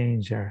to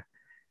change our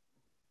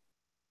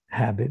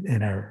habit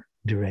and our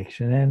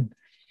direction. And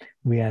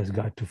we ask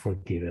God to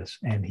forgive us,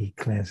 and He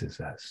cleanses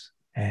us,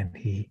 and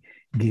He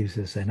gives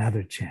us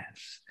another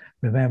chance.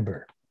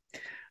 Remember,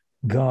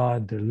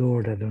 God, the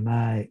Lord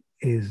Adonai,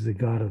 is the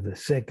God of the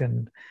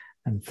second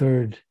and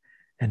third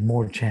and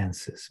more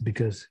chances,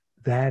 because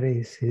that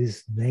is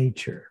His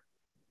nature.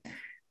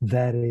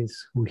 That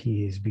is who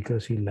He is,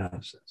 because He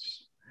loves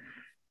us.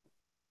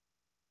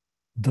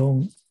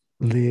 Don't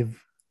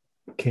live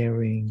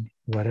carrying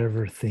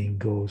whatever thing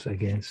goes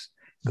against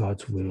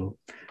God's will.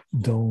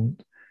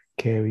 Don't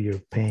carry your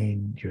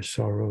pain, your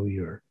sorrow,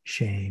 your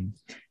shame.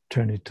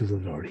 Turn it to the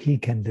Lord. He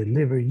can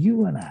deliver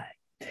you and I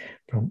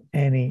from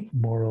any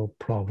moral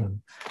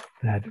problem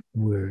that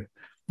we're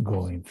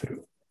going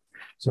through.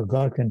 So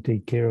God can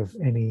take care of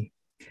any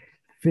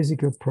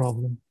physical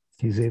problem.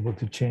 He's able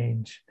to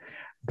change.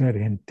 God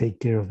can take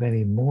care of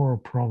any moral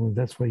problem.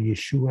 That's why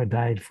Yeshua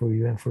died for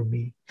you and for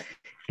me.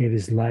 Gave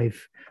His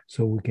life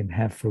so we can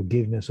have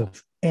forgiveness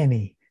of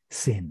any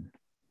sin,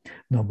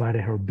 no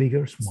matter how big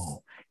or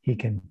small. He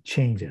can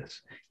change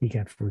us. He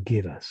can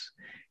forgive us.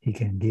 He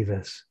can give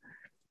us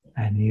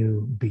a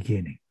new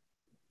beginning.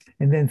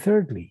 And then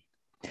thirdly,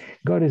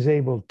 God is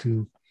able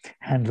to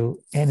handle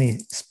any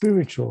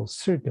spiritual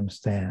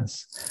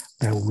circumstance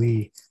that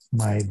we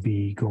might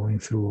be going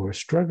through or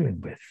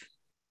struggling with.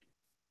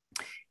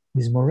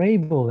 He's more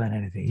able than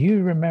anything.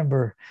 You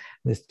remember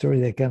the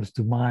story that comes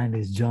to mind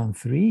is John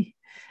 3,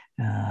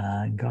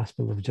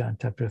 Gospel of John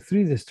chapter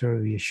 3, the story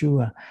of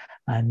Yeshua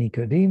and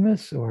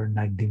Nicodemus, or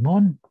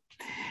Nagdimon.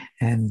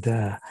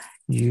 And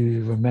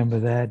you remember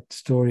that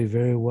story,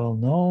 very well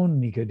known.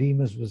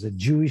 Nicodemus was a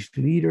Jewish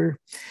leader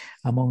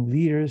among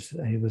leaders.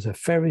 He was a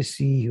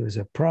Pharisee. He was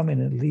a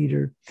prominent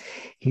leader.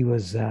 He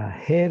was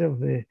head of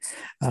the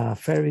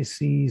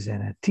Pharisees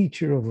and a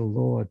teacher of the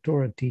law, a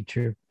Torah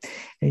teacher.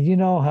 And you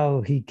know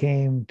how he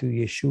came to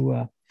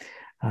Yeshua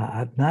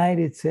at night,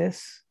 it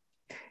says,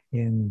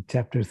 in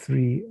chapter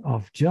 3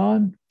 of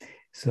John.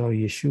 So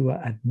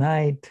Yeshua at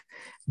night,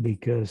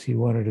 because he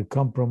wanted to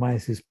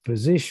compromise his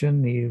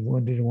position, he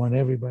didn't want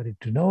everybody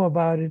to know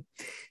about it,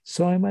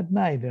 saw him at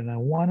night in a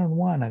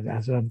one-on-one,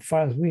 as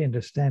far as we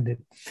understand it,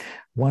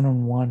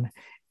 one-on-one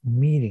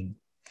meeting.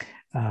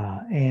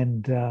 I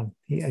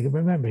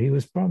remember he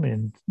was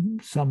prominent.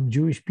 Some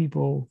Jewish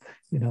people,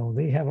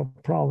 they have a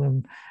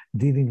problem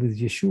dealing with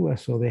Yeshua,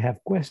 so they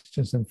have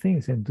questions and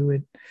things and do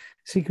it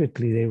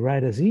secretly. They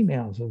write us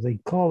emails, or they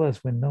call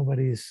us when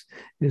nobody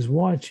is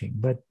watching.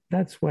 But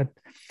that's what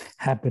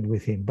happened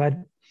with him. But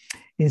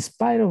in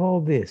spite of all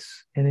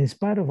this, and in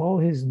spite of all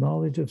his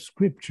knowledge of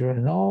Scripture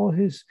and all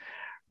his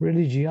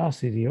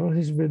religiosity, all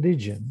his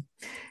religion,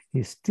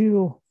 he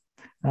still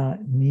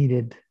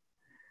needed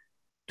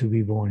to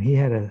be born. He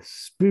had a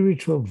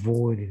spiritual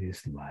void in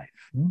his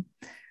life,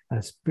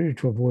 a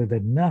spiritual void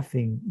that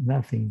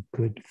nothing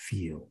could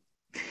fill.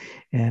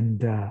 And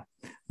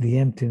the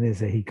emptiness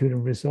that he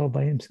couldn't resolve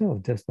by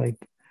himself, just like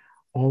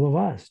all of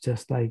us,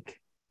 just like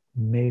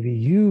maybe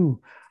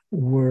you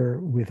were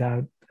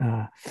without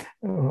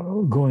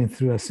going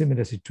through a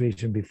similar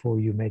situation before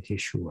you met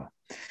Yeshua.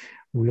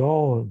 We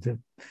all, the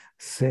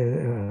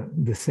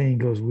saying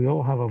goes, we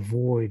all have a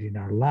void in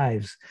our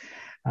lives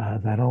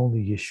that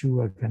only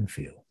Yeshua can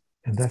fill.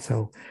 And that's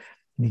how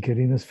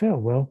Nicodemus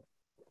felt. Well,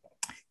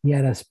 he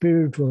had a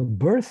spiritual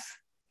birth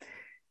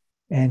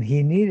and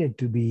he needed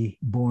to be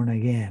born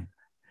again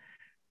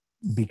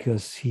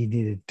because he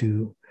needed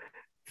to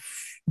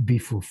be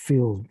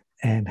fulfilled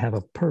and have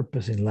a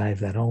purpose in life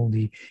that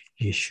only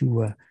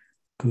Yeshua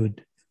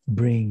could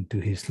bring to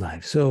his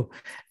life. So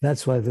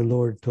that's why the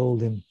Lord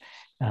told him,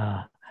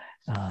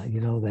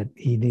 that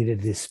he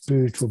needed this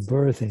spiritual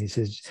birth. And he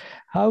says,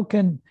 how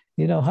can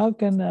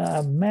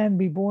a man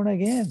be born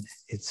again?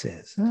 It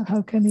says,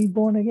 how can he be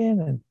born again?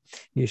 And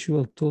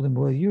Yeshua told him,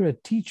 well, you're a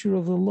teacher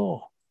of the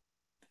law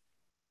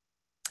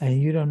and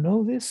you don't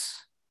know this?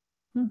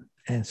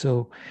 And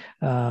so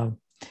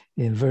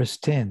in verse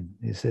 10,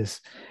 it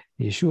says,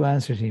 Yeshua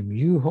answered him,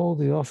 you hold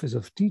the office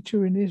of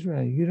teacher in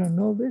Israel. You don't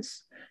know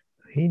this?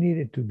 He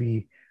needed to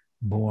be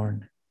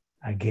born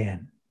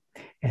again.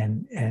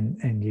 And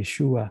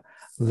Yeshua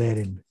led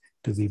him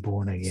to be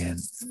born again.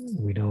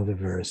 We know the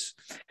verse,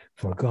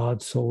 for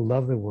God so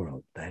loved the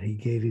world that he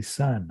gave his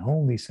son,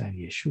 only son,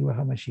 Yeshua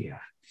HaMashiach.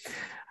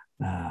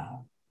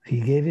 He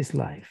gave his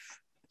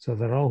life so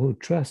that all who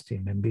trust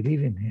him and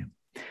believe in him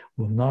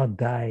will not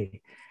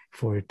die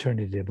for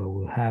eternity, but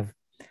will have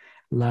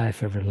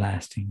life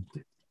everlasting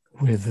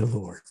with the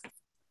Lord.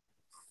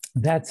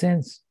 In that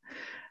sense,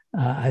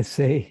 I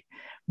say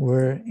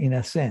we're in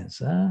a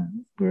sense,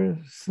 we're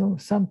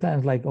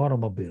sometimes like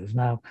automobiles.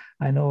 Now,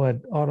 I know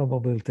that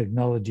automobile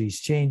technology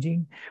is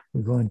changing.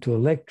 We're going to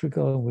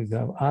electrical, we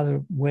got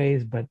other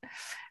ways, but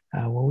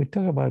when we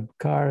talk about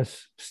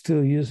cars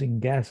still using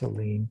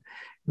gasoline,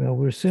 well,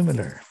 we're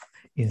similar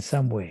in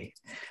some way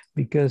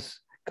because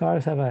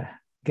cars have a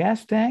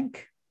gas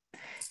tank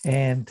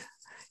and,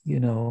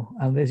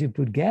 unless you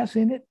put gas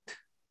in it,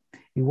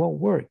 it won't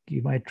work.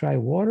 You might try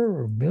water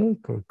or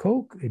milk or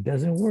Coke. It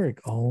doesn't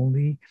work,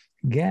 only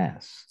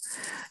gas.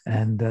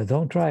 And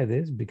don't try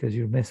this because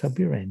you'll mess up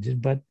your engine,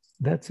 but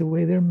that's the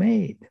way they're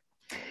made.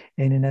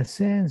 And in a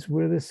sense,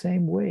 we're the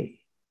same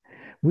way.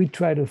 We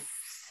try to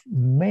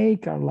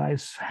make our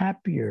lives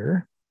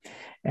happier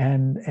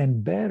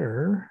and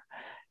better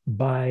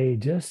by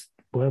just,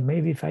 well,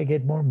 maybe if I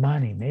get more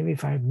money, maybe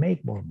if I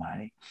make more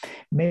money,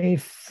 maybe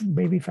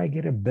if I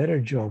get a better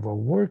job or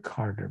work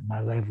harder, my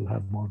life will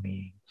have more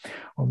meaning.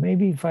 Or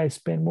maybe if I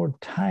spend more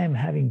time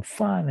having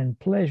fun and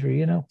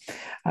pleasure,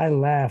 I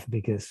laugh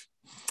because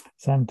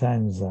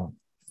sometimes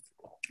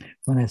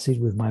when I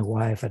sit with my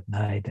wife at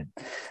night and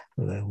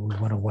we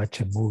want to watch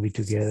a movie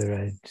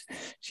together,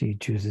 she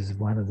chooses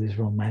one of these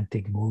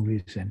romantic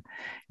movies. And,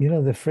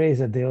 the phrase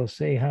that they all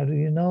say, how do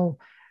you know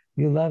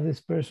you love this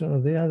person or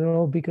the other?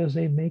 Oh, because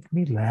they make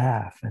me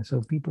laugh. And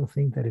so people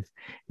think that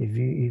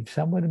if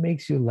somebody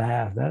makes you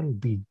laugh,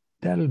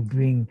 that'll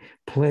bring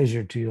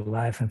pleasure to your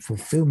life and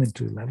fulfillment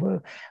to your life.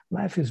 Well,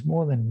 life is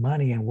more than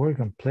money and work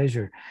and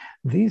pleasure.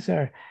 These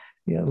are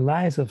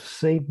lies of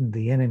Satan,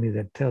 the enemy,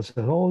 that tells us,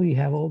 oh, you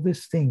have all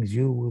these things,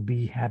 you will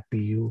be happy,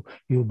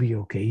 you'll be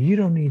okay. You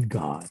don't need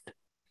God.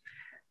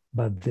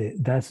 But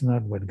that's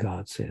not what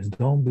God says.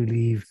 Don't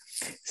believe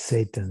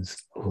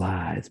Satan's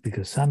lies,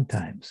 because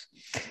sometimes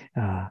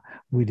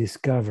we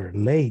discover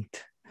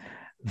late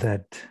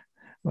that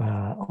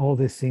all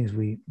these things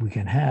we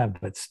can have,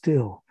 but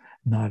still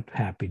not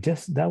happy.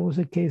 Just that was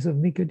the case of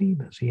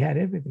Nicodemus. He had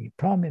everything,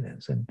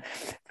 prominence and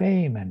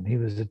fame, and he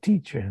was a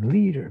teacher and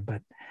leader,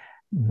 but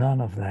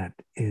none of that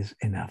is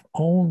enough.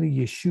 Only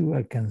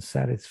Yeshua can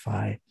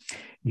satisfy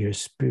your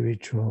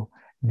spiritual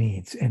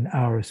needs and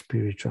our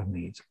spiritual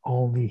needs.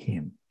 Only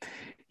him.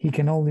 He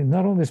can only,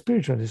 not only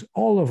spiritual needs,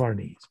 all of our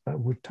needs, but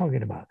we're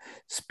talking about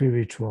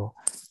spiritual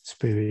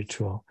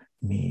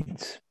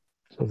needs.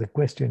 So the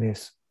question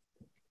is,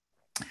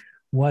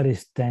 what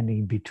is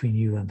standing between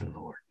you and the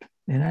Lord?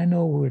 And I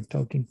know we're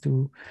talking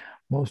to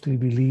mostly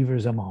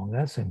believers among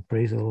us, and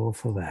praise the Lord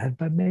for that,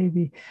 but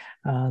maybe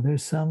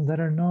there's some that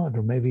are not,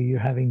 or maybe you're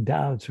having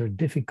doubts or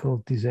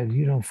difficulties that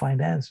you don't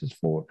find answers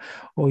for,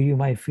 or you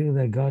might feel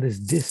that God is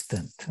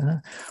distant.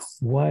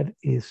 What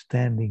is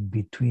standing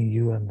between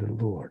you and the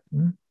Lord?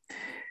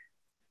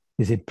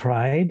 Is it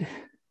pride?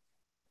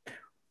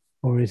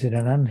 Or is it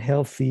an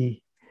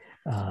unhealthy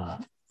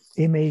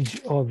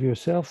image of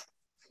yourself?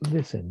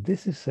 Listen,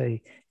 this is a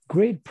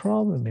great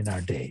problem in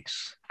our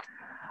days.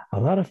 A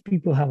lot of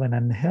people have an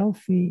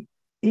unhealthy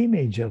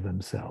image of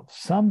themselves,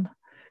 some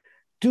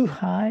too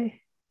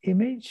high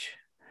image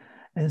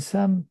and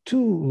some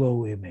too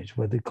low image,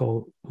 what they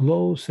call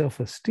low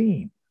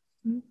self-esteem.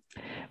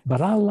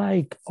 But I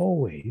like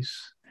always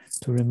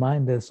to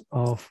remind us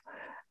of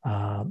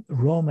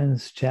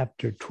Romans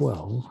chapter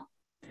 12,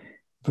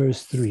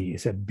 verse 3.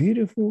 It's a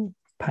beautiful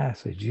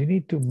passage. You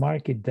need to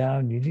mark it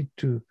down. You need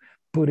to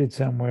put it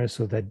somewhere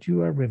so that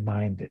you are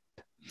reminded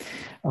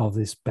of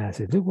this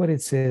passage. Look what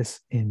it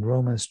says in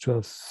Romans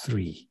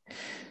 12:3.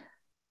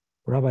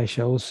 Rabbi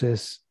Shaul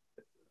says,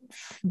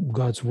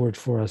 God's word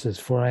for us is,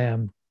 for I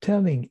am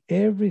telling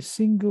every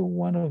single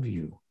one of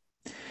you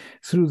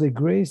through the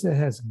grace that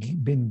has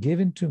been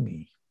given to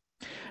me,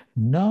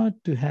 not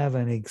to have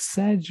an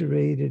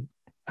exaggerated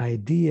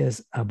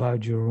ideas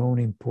about your own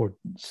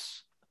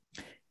importance.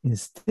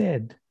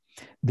 Instead,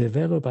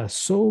 develop a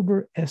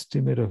sober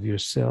estimate of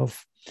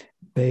yourself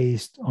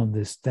based on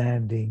the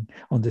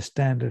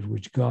standard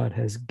which God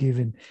has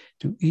given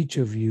to each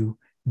of you,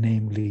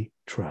 namely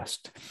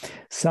trust.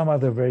 Some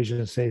other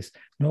version says,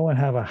 no one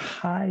have a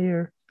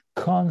higher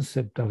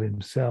concept of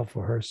himself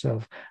or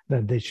herself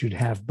that they should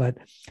have, but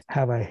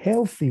have a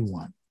healthy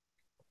one.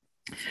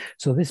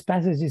 So this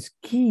passage is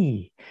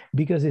key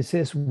because it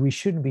says we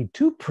shouldn't be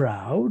too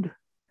proud.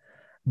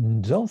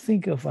 Don't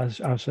think of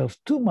ourselves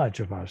too much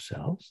of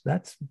ourselves.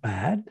 That's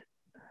bad.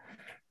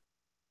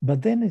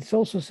 But then it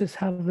also says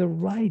have the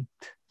right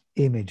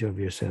image of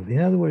yourself. In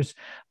other words,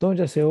 don't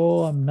just say,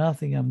 oh, I'm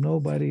nothing, I'm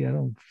nobody, I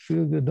don't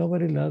feel good,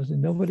 nobody loves me,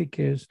 nobody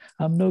cares,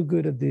 I'm no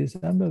good at this,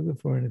 I'm not good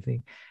for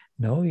anything.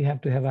 No, you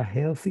have to have a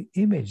healthy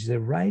image, the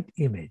right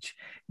image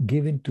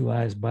given to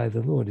us by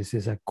the Lord. It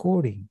says,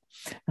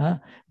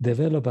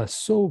 develop a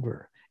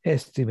sober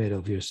estimate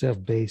of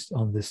yourself based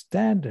on the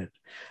standard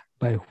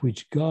by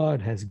which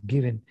God has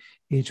given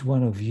each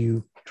one of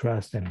you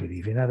trust and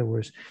belief. In other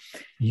words,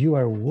 you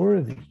are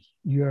worthy.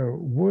 You are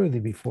worthy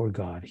before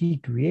God. He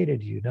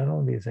created you not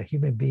only as a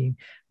human being,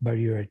 but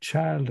you're a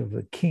child of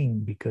the King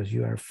because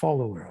you are a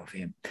follower of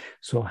him.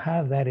 So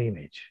have that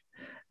image.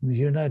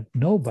 You're not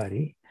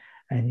nobody,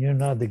 and you're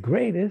not the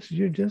greatest.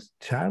 You're just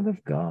child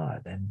of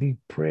God, and be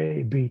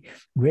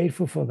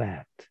grateful for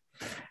that.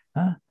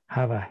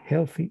 Have a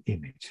healthy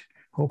image.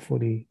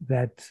 Hopefully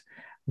that's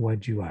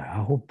what you are.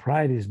 I hope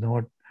pride is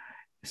not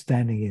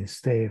standing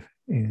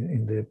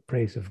in the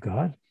praise of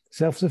God.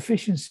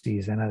 Self-sufficiency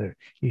is another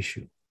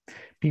issue.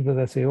 People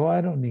that say, oh,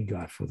 I don't need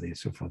God for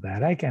this or for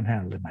that. I can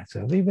handle it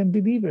myself. Even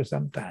believers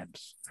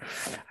sometimes.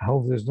 I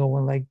hope there's no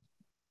one like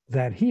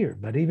that here.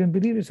 But even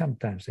believers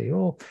sometimes say,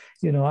 oh,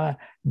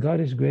 God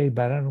is great,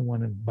 but I don't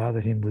want to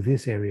bother him with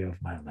this area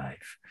of my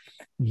life.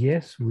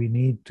 Yes, we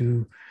need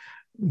to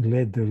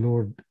let the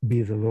Lord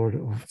be the Lord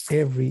of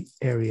every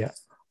area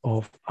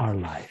of our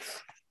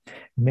life.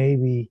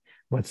 Maybe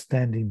what's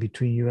standing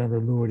between you and the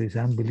Lord is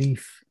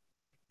unbelief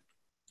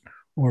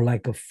or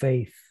lack of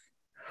faith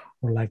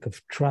or lack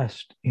of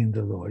trust in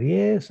the Lord.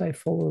 Yes, I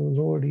follow the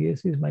Lord.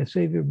 Yes, he's my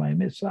Savior, my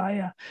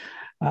Messiah.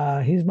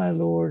 He's my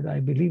Lord. I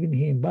believe in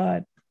him,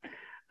 but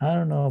I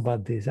don't know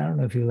about this. I don't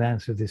know if he'll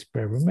answer this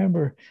prayer.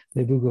 Remember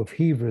the book of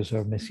Hebrews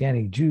or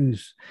Messianic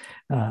Jews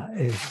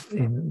is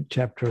in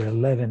chapter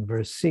 11,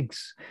 verse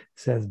 6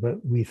 says,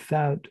 but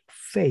without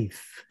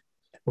faith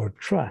or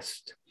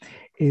trust,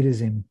 it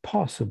is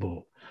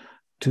impossible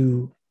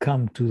to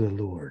come to the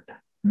Lord.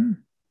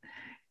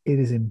 It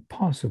is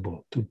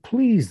impossible to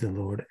please the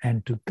Lord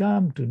and to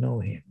come to know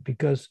him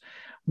because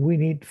we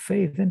need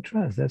faith and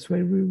trust. That's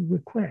why we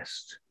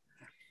request.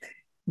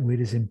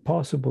 It is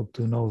impossible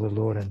to know the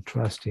Lord and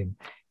trust him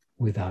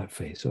without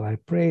faith. So I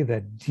pray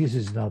that this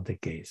is not the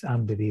case,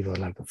 unbelief or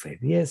lack of faith.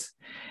 Yes,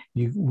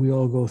 we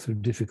all go through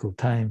difficult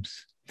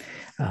times,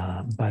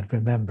 but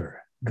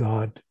remember,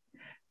 God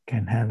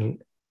can handle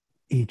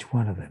each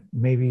one of them.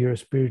 Maybe your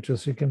spiritual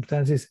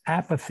circumstance is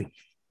apathy.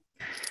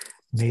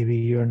 Maybe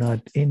you're not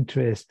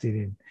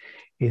interested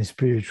in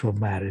spiritual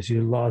matters.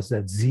 You lost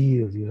that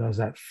zeal. You lost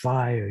that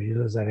fire.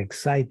 You lost that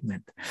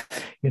excitement.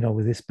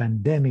 With this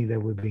pandemic that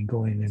we've been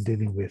going and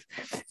dealing with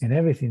and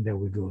everything that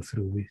we go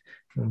through.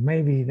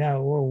 Maybe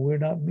now, we're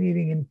not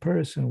meeting in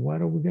person.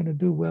 What are we going to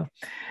do? Well,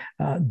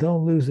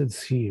 don't lose that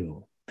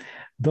zeal.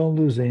 Don't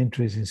lose the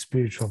interest in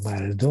spiritual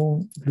matters.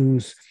 Don't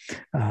lose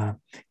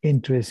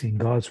interest in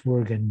God's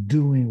work and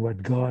doing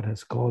what God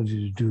has called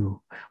you to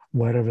do,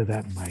 whatever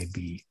that might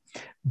be.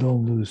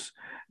 Don't lose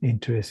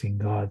interest in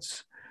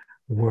God's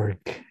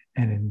work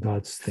and in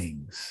God's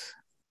things.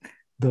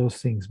 Those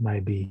things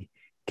might be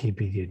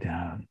keeping you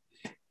down.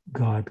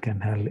 God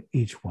can handle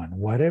each one.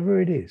 Whatever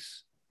it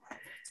is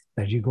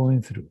that you're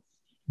going through,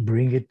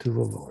 bring it to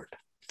the Lord.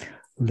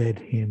 Let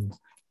him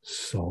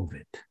solve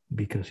it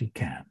because he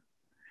can.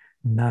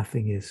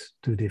 Nothing is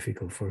too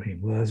difficult for him.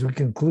 Well, as we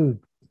conclude,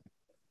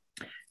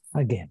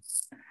 again,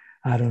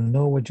 I don't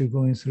know what you're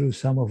going through.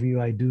 Some of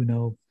you I do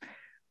know,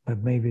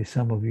 but maybe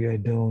some of you I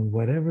don't.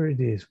 Whatever it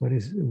is, what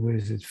is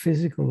it,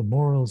 physical,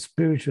 moral,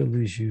 spiritual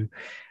issue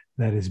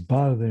that is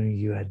bothering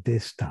you at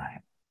this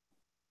time?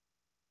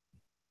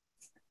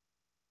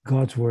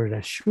 God's word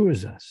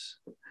assures us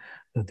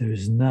that there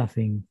is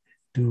nothing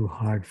too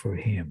hard for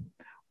him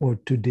or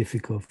too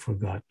difficult for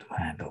God to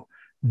handle.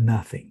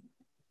 Nothing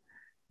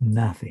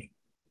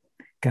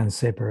can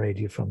separate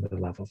you from the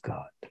love of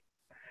God.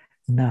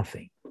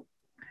 Nothing.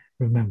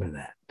 Remember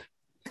that.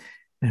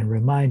 And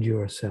remind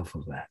yourself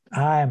of that.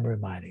 I am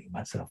reminding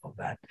myself of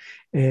that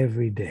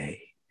every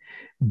day.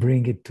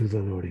 Bring it to the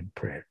Lord in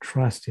prayer.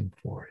 Trust him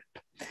for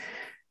it.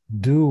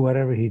 Do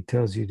whatever he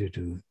tells you to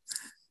do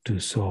to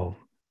solve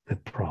the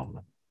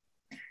problem.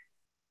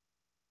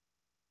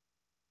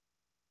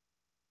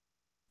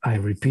 I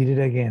repeat it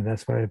again.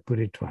 That's why I put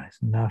it twice.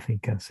 Nothing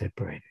can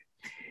separate it.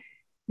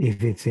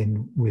 If it's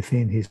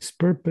within his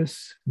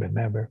purpose,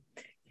 remember,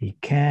 He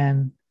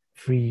can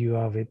free you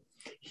of it.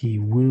 He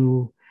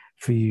will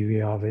free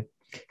you of it.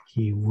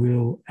 He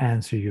will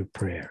answer your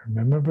prayer.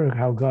 Remember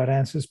how God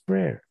answers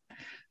prayer.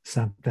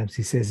 Sometimes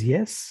he says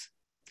yes.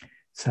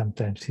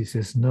 Sometimes he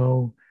says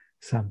no.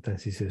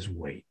 Sometimes he says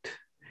wait.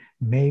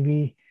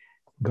 Maybe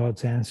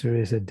God's answer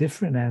is a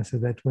different answer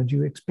than what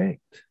you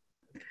expect.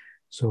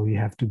 So you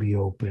have to be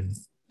open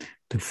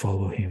to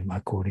follow him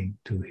according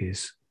to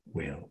his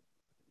will.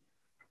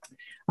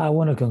 I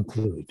want to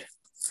conclude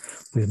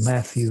with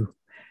Matthew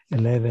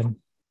 11,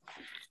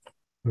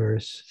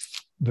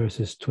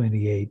 verses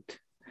 28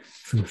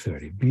 through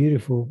 30.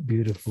 Beautiful,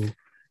 beautiful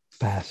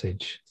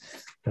passage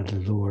that the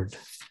Lord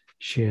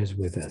shares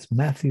with us.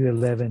 Matthew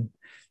 11,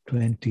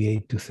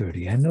 28 to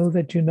 30. I know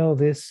that you know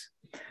this.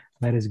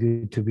 That is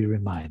good to be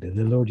reminded.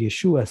 The Lord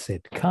Yeshua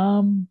said,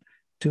 "Come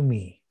to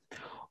me,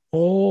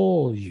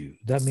 all you,"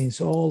 that means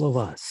all of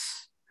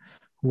us,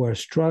 "who are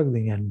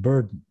struggling and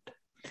burdened,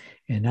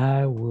 and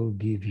I will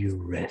give you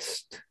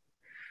rest,"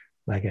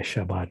 like a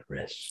Shabbat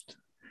rest,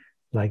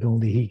 like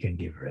only he can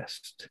give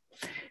rest.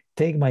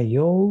 "Take my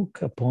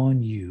yoke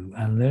upon you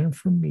and learn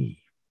from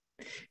me,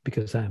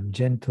 because I am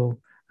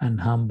gentle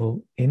and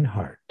humble in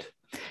heart,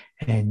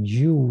 and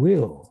you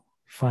will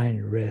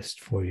find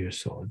rest for your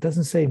soul." It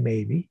doesn't say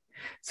maybe.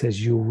 It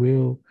says you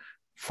will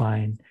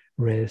find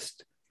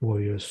rest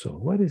for your soul.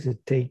 What does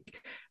it take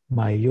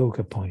my yoke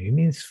upon you? It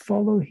means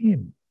follow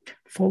him.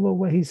 Follow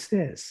what he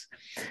says.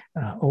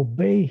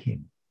 Obey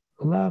him.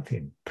 Love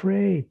him.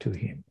 Pray to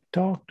him.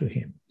 Talk to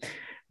him.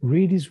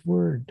 Read his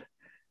word.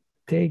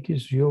 Take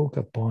his yoke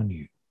upon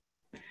you,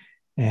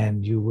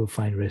 and you will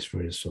find rest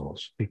for your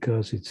souls.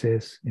 Because it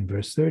says in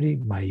verse 30,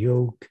 "My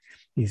yoke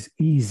is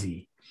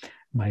easy.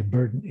 My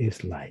burden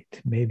is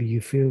light." Maybe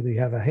you feel you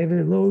have a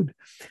heavy load,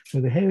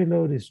 but the heavy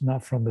load is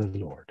not from the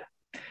Lord.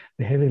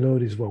 The heavy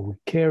load is what we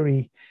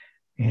carry,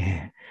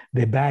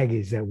 the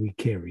baggage that we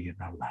carry in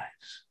our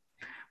lives,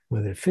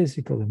 whether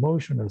physical,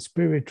 emotional,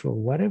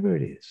 spiritual, whatever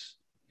it is.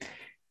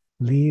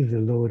 Leave the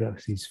load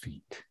at his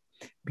feet,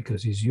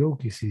 because his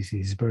yoke is easy,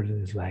 his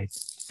burden is light.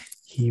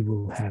 He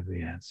will have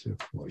the answer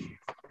for you.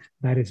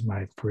 That is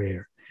my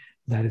prayer.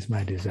 That is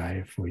my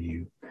desire for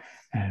you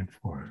and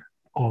for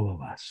all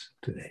of us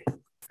today.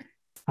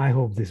 I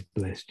hope this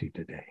blessed you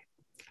today.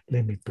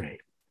 Let me pray.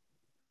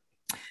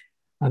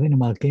 Avinu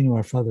Malkeinu,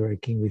 our Father, our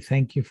King, we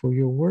thank you for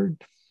your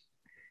word.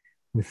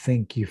 We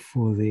thank you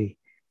for the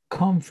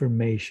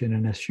confirmation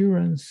and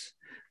assurance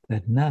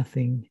that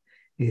nothing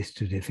is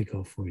too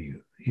difficult for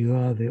you. You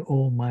are the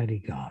Almighty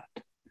God,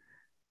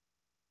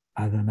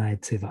 Adonai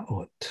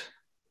Tzevaot,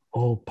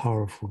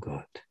 all-powerful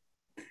God.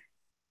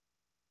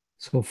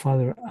 So,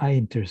 Father, I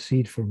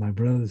intercede for my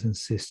brothers and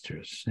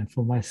sisters, and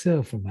for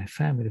myself, for my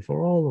family,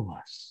 for all of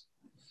us.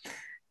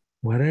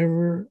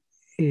 Whatever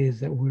it is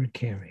that we're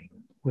carrying,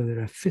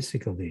 whether a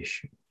physical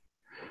issue,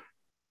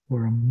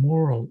 or a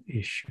moral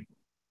issue,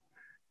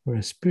 or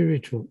a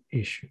spiritual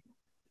issue,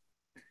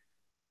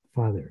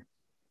 Father,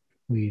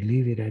 we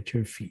leave it at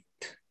your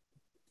feet.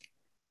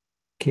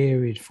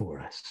 Carry it for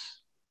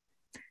us,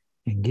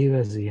 and give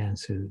us the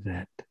answer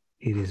that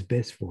it is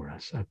best for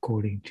us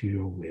according to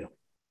your will.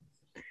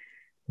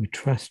 We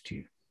trust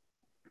you.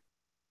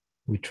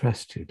 We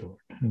trust you,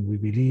 Lord, and we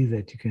believe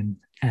that you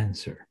can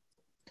answer.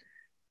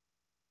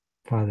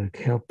 Father,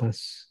 help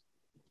us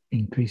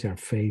increase our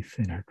faith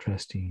and our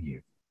trust in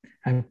you.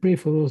 I pray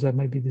for those that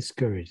might be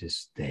discouraged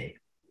this day,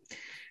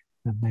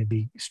 that might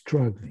be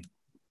struggling,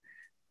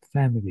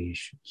 family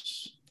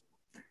issues,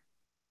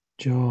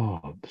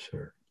 jobs,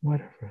 or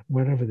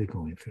whatever they're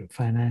going through,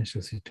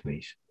 financial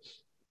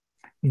situations,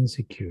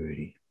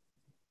 insecurity,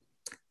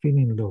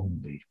 feeling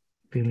lonely,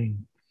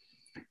 feeling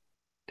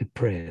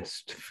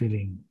depressed,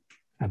 feeling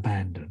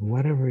abandoned,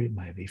 whatever it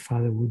might be.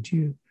 Father, would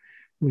you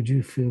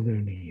fill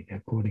their need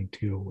according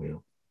to your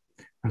will,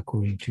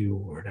 according to your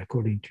word,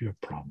 according to your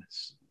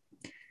promise.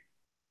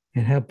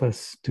 And help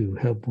us to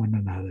help one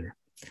another,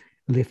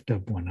 lift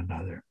up one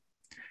another,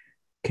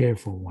 care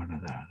for one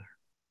another.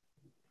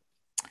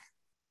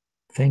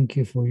 Thank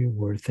you for your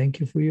word. Thank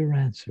you for your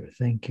answer.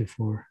 Thank you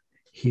for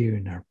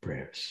hearing our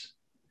prayers.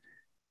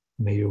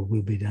 May your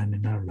will be done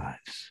in our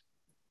lives,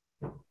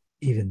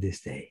 even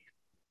this day.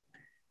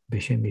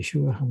 B'Shem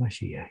Yeshua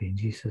HaMashiach, in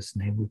Jesus'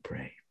 name we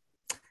pray.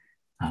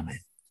 Amen.